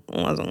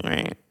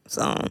right.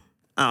 So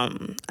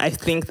I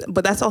think,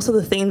 but that's also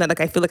the thing that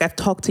like I feel like I've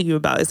talked to you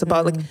about. It's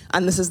about like,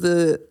 and this is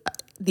the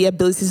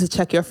ability to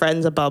check your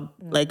friends about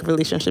like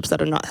relationships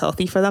that are not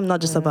healthy for them, not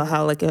just about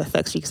how like it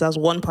affects you. Because that was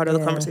one part of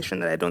the conversation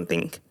that I don't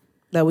think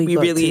that we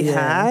really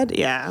had.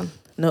 Yeah.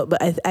 No,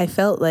 but I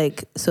felt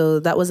like,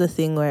 so that was a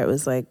thing where it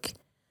was like,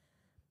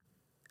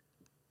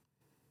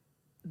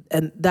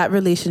 and that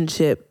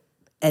relationship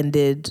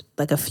ended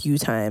like a few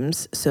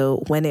times.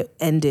 So when it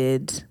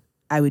ended,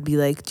 I would be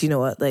like, do you know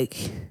what?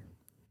 Like,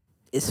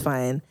 it's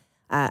fine.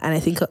 And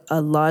I think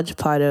a large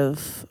part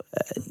of,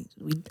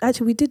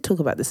 we did talk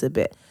about this a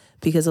bit,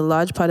 because a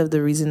large part of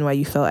the reason why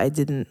you felt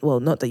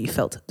not that you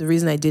felt, the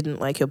reason I didn't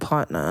like your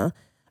partner,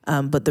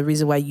 but the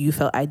reason why you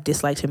felt I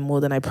disliked him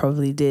more than I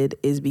probably did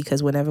is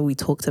because whenever we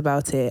talked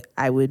about it,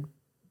 I would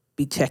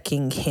be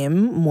checking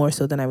him more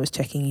so than I was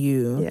checking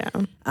you. Yeah.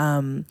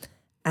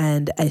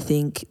 And I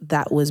think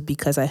that was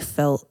because I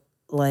felt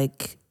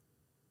like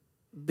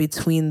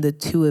between the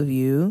two of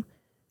you,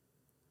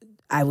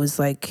 I was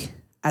like,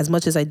 as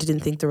much as I didn't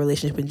think the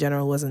relationship in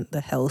general wasn't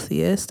the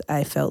healthiest,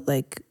 I felt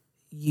like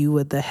you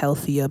were the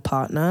healthier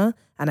partner.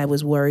 And I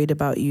was worried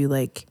about you,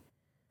 like,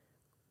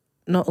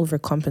 not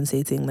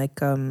overcompensating, like,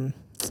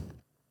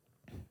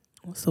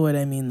 what's the word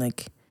I mean?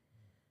 Like,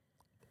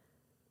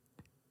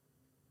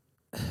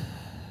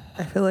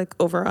 I feel like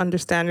over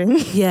understanding.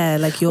 yeah,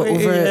 like you're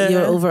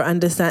over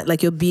understand,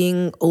 like you're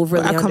being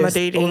overly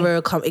accommodating.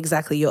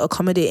 Exactly, you're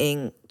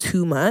accommodating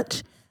too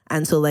much.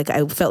 And so like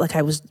I felt like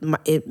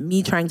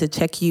me trying to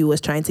check you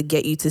was trying to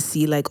get you to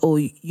see like, oh,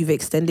 you've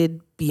extended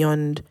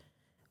beyond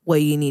where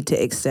you need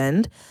to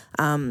extend.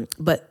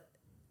 But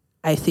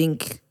I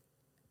think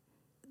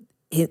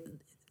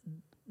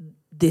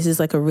this is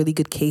like a really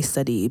good case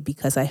study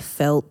because I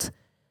felt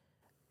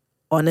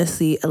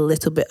honestly a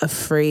little bit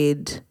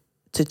afraid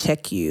to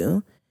check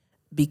you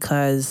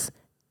because,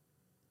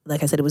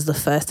 like I said, it was the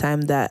first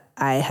time that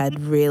I had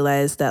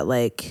realized that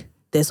like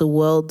there's a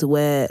world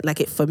where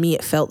like for me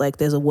it felt like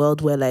there's a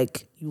world where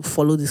like you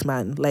follow this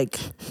man, like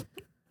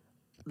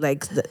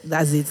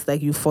that's it,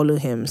 like you follow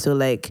him. So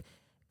like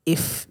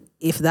if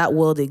that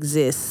world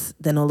exists,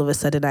 then all of a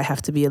sudden I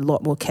have to be a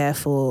lot more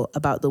careful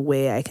about the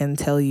way I can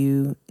tell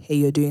you, hey,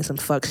 you're doing some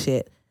fuck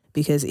shit,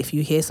 because if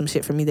you hear some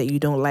shit from me that you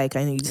don't like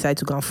and you decide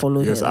to go and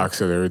follow Just him.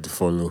 accelerate to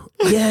follow.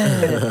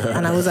 Yeah.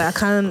 And I was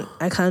like,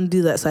 I can't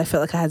do that. So I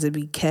felt like I had to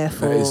be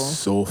careful. That is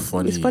so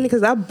funny. It's funny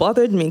because that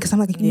bothered me because I'm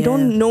like, you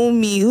don't know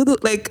me.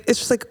 Like, it's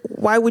just like,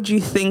 why would you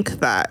think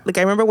that? Like,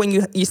 I remember when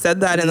you said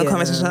that in the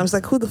conversation, I was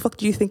like, who the fuck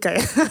do you think I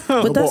am?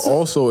 But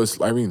also,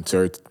 it's, I mean,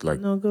 sorry, like,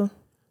 No, go.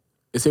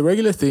 it's a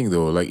regular thing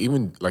though. Like,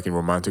 even like in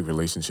romantic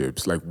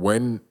relationships, like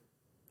when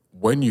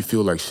you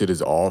feel like shit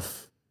is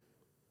off,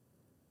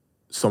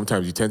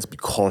 sometimes you tend to be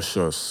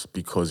cautious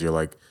because you're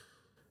like,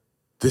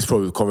 this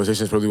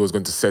conversation is probably what's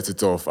going to set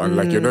it off. And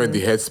like, you're not in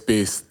the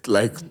headspace,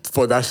 like,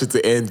 for that shit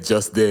to end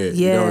just there. Yeah,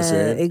 you know what I'm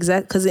saying?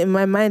 Exactly. Because in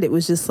my mind, it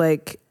was just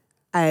like,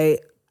 I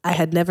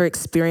had never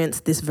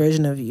experienced this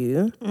version of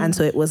you. And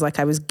so it was like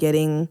I was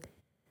getting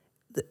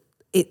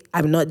it.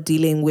 I'm not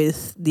dealing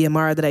with the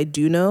Amara that I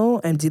do know.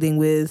 I'm dealing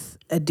with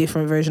a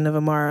different version of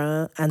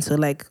Amara. And so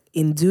like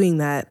in doing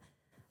that,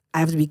 I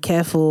have to be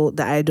careful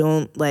that I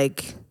don't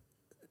like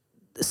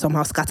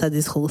somehow scatter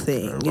this whole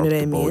thing. You know what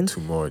I mean?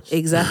 Too much.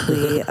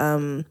 Exactly.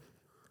 And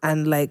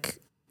like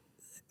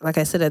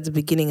I said at the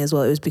beginning as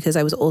well, it was because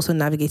I was also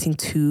navigating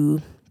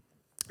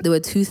there were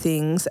two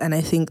things. And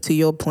I think to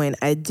your point,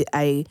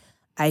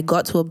 I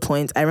got to a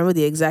point, I remember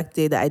the exact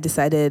day that I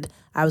decided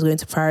I was going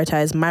to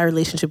prioritize my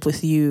relationship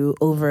with you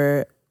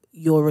over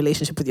your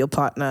relationship with your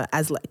partner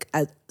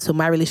so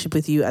my relationship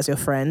with you as your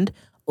friend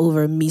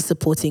over me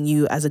supporting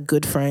you as a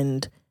good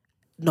friend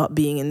not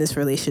being in this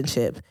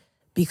relationship.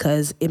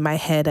 Because in my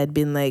head, I'd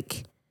been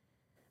like,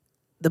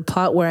 the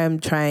part where I'm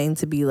trying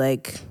to be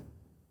like,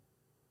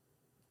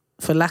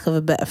 for lack of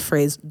a better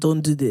phrase,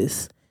 don't do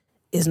this,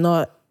 it's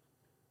not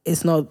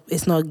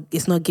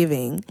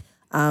giving.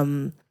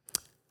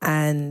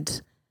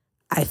 And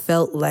I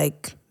felt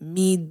like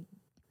me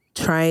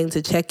trying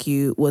to check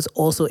you was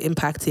also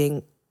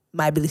impacting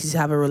my ability to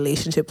have a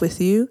relationship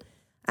with you.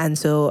 And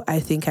so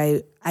I think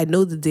I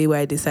know the day where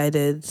I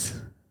decided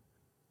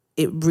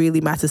it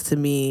really matters to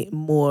me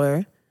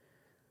more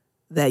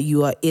that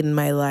you are in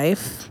my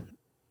life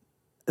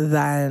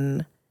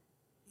than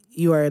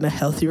you are in a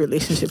healthy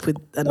relationship with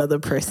another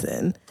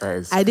person. That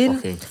is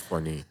fucking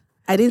funny.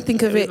 I didn't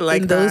think of it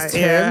like in those that.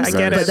 terms, Yeah, I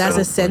get but it. that's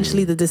So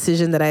essentially the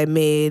decision that I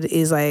made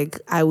is like,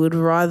 I would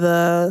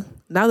rather,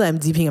 now that I'm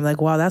deeping, I'm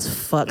like, wow, that's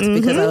fucked.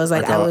 Because I was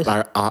like,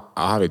 I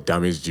have it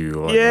damaged you.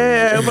 Or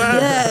Yeah,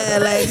 but yeah,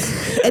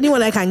 like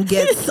anyone I can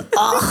get,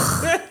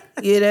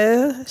 you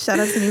know, shout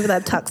out to me for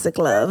that toxic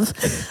love.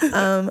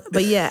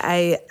 But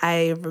yeah,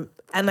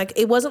 and like,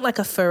 it wasn't like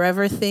a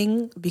forever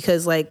thing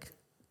because like,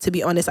 to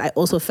be honest, I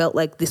also felt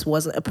like this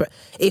wasn't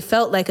it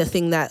felt like a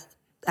thing that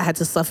I had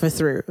to suffer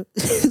through.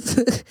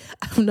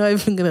 I'm not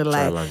even gonna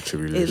lie. Trial and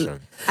tribulation.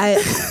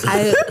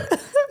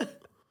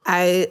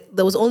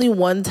 There was only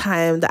one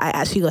time that I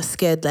actually got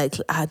scared, like,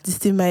 this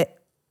thing is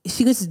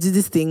she going to do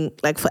this thing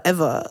like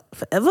forever,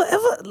 ever?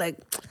 Like,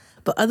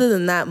 but other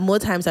than that, more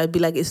times I'd be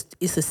like,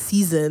 it's a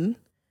season.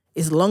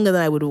 It's longer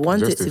than I would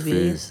want Just it to a be.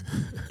 phase.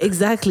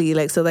 Exactly.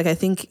 Like, so like, I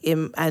think,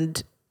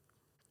 and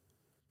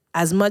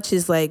as much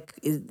as like,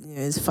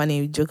 it's funny,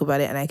 we joke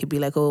about it and I could be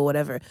like, oh,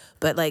 whatever.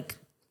 But like,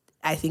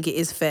 I think it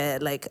is fair.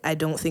 Like, I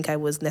don't think I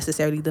was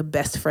necessarily the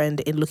best friend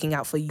in looking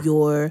out for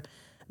your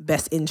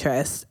best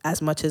interest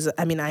as much as,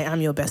 I mean, I am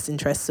your best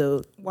interest.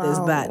 So there's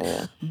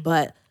that.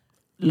 But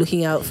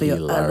looking out for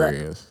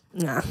Hilarious.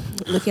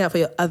 looking out for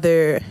your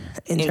other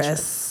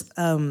interests,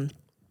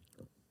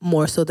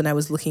 more so than I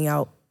was looking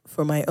out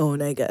for my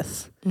own, I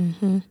guess.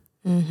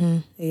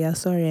 Yeah,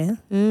 sorry. Eh?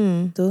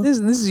 this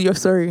is your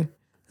story.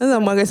 That's how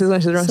Margaret says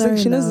when she's wrong. Sorry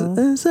She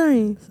knows.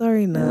 Sorry.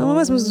 Sorry now. What am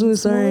I supposed to do?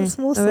 Sorry.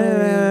 Small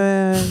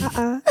sorry.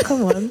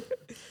 Come on.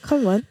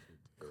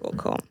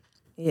 Cool.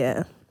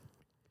 Yeah.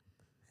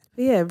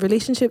 But yeah,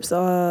 relationships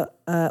are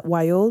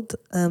wild.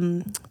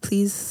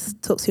 Please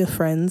talk to your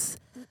friends.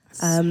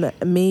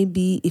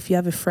 Maybe if you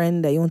have a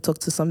friend that you want to talk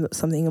to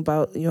something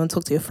about, you want to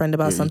talk to your friend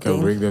about You something.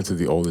 can bring them to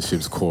the older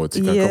ships court.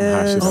 You can come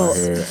hash it out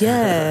here.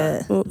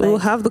 Yeah. We'll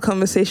have the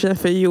conversation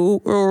for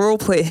you. We'll role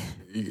play.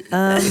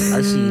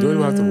 Actually, you don't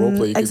even have to role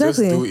play. You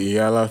exactly. can just do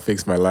Iyala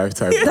Fix My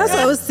Lifetime. That's what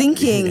I was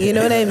thinking. You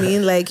know what I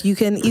mean? Like, you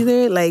can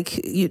either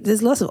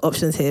there's lots of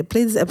options here.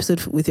 Play this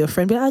episode with your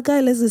friend. Be like,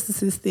 guy, let's listen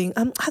to this thing.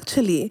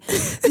 Actually,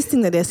 this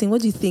thing that they're saying,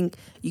 what do you think?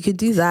 You could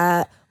do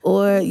that.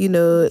 Or, you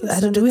know, I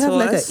don't know, do we have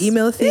like an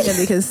email thing and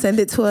they can send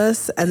it to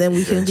us and then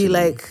we can be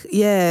like,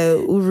 yeah,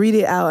 we'll read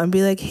it out and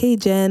be like, hey,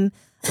 Jen,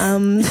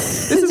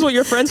 This is what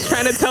your friend's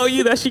trying to tell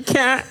you that she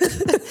can't.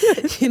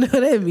 you know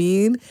what I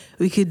mean?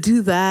 We could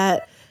do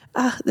that.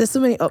 There's so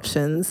many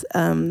options.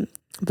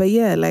 But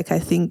yeah, like, I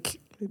think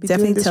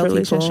definitely this tell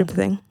relationship people,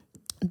 thing.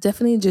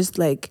 definitely just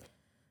like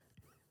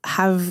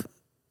have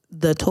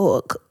the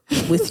talk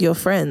with your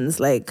friends.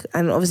 Like,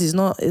 and obviously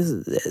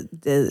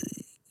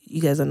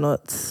you guys are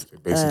not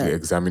Basically,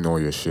 examine all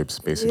your ships,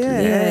 basically.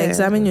 yeah,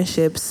 examine your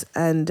ships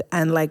and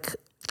like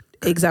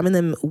examine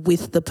them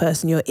with the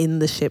person you're in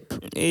the ship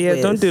Yeah,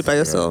 with. don't do it by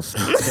yourself.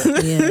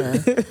 Yeah.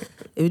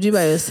 If you do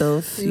by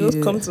yourself, You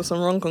just come to some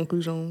wrong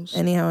conclusions.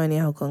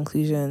 anyhow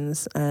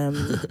conclusions.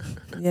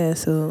 Yeah,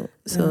 so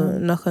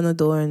knock on the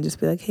door and just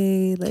be like,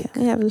 hey, like I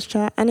have this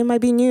chat, and it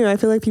might be new. I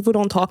feel like people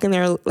don't talk in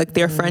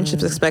their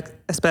friendships,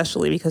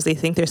 especially because they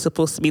think they're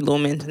supposed to be low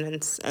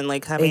maintenance, and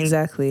like having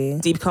exactly.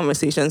 deep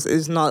conversations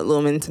is not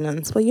low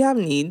maintenance. But you have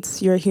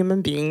needs. You're a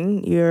human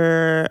being.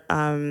 You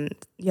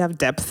have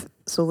depth.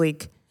 So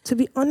like, To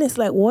be honest,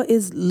 like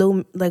what's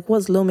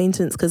low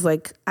maintenance? Because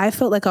like I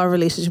felt like our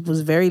relationship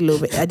was very low,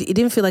 but it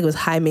didn't feel like it was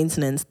high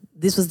maintenance.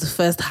 This was the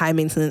first high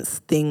maintenance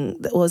thing.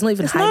 Well, it's not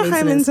even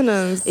high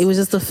maintenance. It was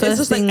just the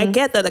first thing. Like, I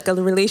get that like a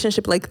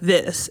relationship like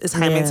this is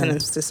high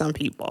maintenance to some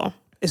people.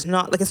 It's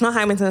not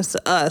high maintenance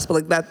to us,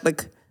 but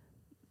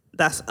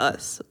that's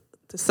us.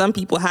 To some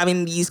people,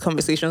 having these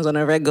conversations on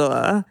a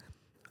regular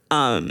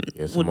Some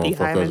would be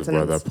high motherfuckers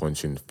brother maintenance.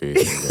 punch in the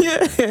face.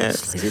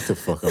 Like, get the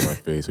fuck out of my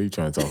face. What are you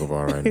trying to talk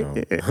about right now?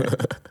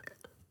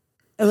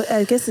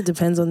 I guess it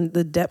depends on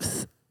the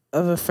depth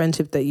of a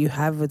friendship that you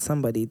have with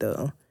somebody,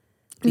 though.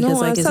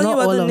 Because I was telling you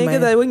about the nigga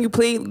that when you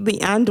play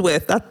the and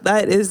with,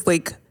 that is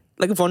like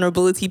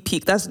vulnerability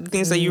peak. That's the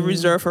things that you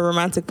reserve for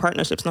romantic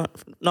partnerships,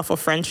 not for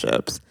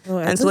friendships. Oh,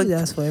 I and so told like you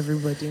that's for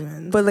everybody,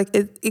 man. But like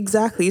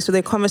exactly. So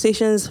the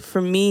conversations for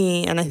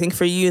me, and I think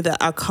for you,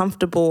 that are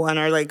comfortable and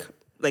are like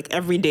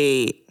every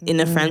day in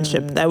a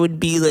friendship, that would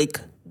be like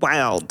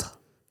wild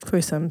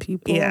For some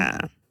people, Yeah.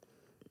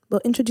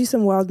 Well, introduce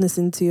some wildness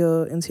into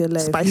your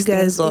life. Spice you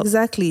guys, things up.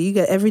 exactly. You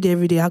get every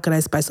day. How can I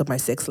spice up my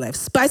sex life?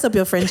 Spice up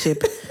your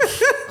friendship,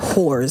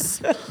 whores.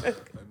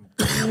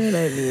 You know what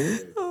I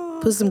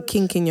mean? Put some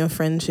kink in your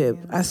friendship.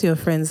 Ask your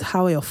friends,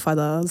 how are your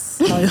fathers?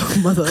 How are your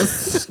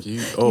mothers?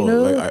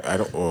 I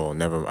don't. Oh,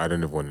 never. I don't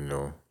even want to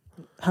know.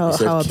 How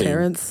said are king.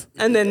 parents?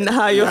 And then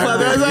how your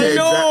father is like,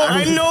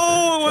 I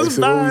know it was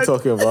So what are we bad.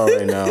 talking about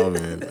right now,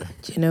 man?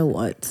 Do you know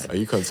what? Are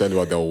you concerned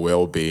about their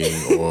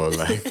well-being or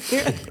like?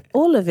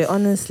 All of it,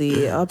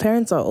 honestly. Our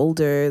parents are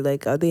older.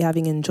 Like, are they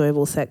having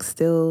enjoyable sex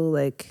still?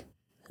 Like,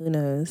 who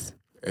knows?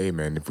 Hey,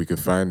 man, if we could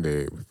find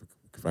a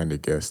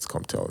guest,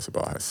 come tell us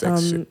about her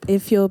sex ship.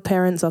 If your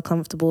parents are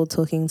comfortable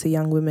talking to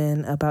young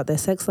women about their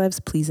sex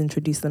lives, please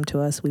introduce them to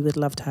us. We would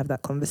love to have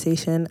that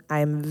conversation. I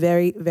am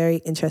very, very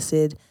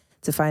interested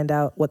to find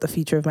out what the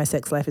future of my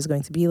sex life is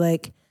going to be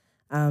like.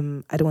 I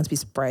don't want to be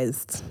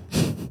surprised.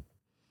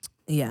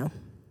 Yeah.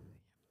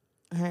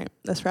 All right,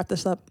 let's wrap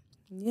this up.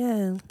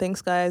 Yeah.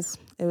 Thanks, guys.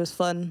 It was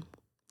fun.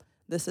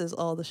 This is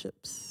All the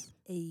Ships.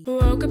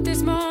 Woke up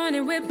this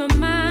morning with my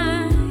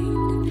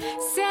mind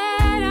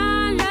set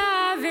on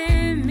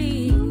loving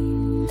me.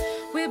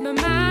 With my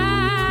mind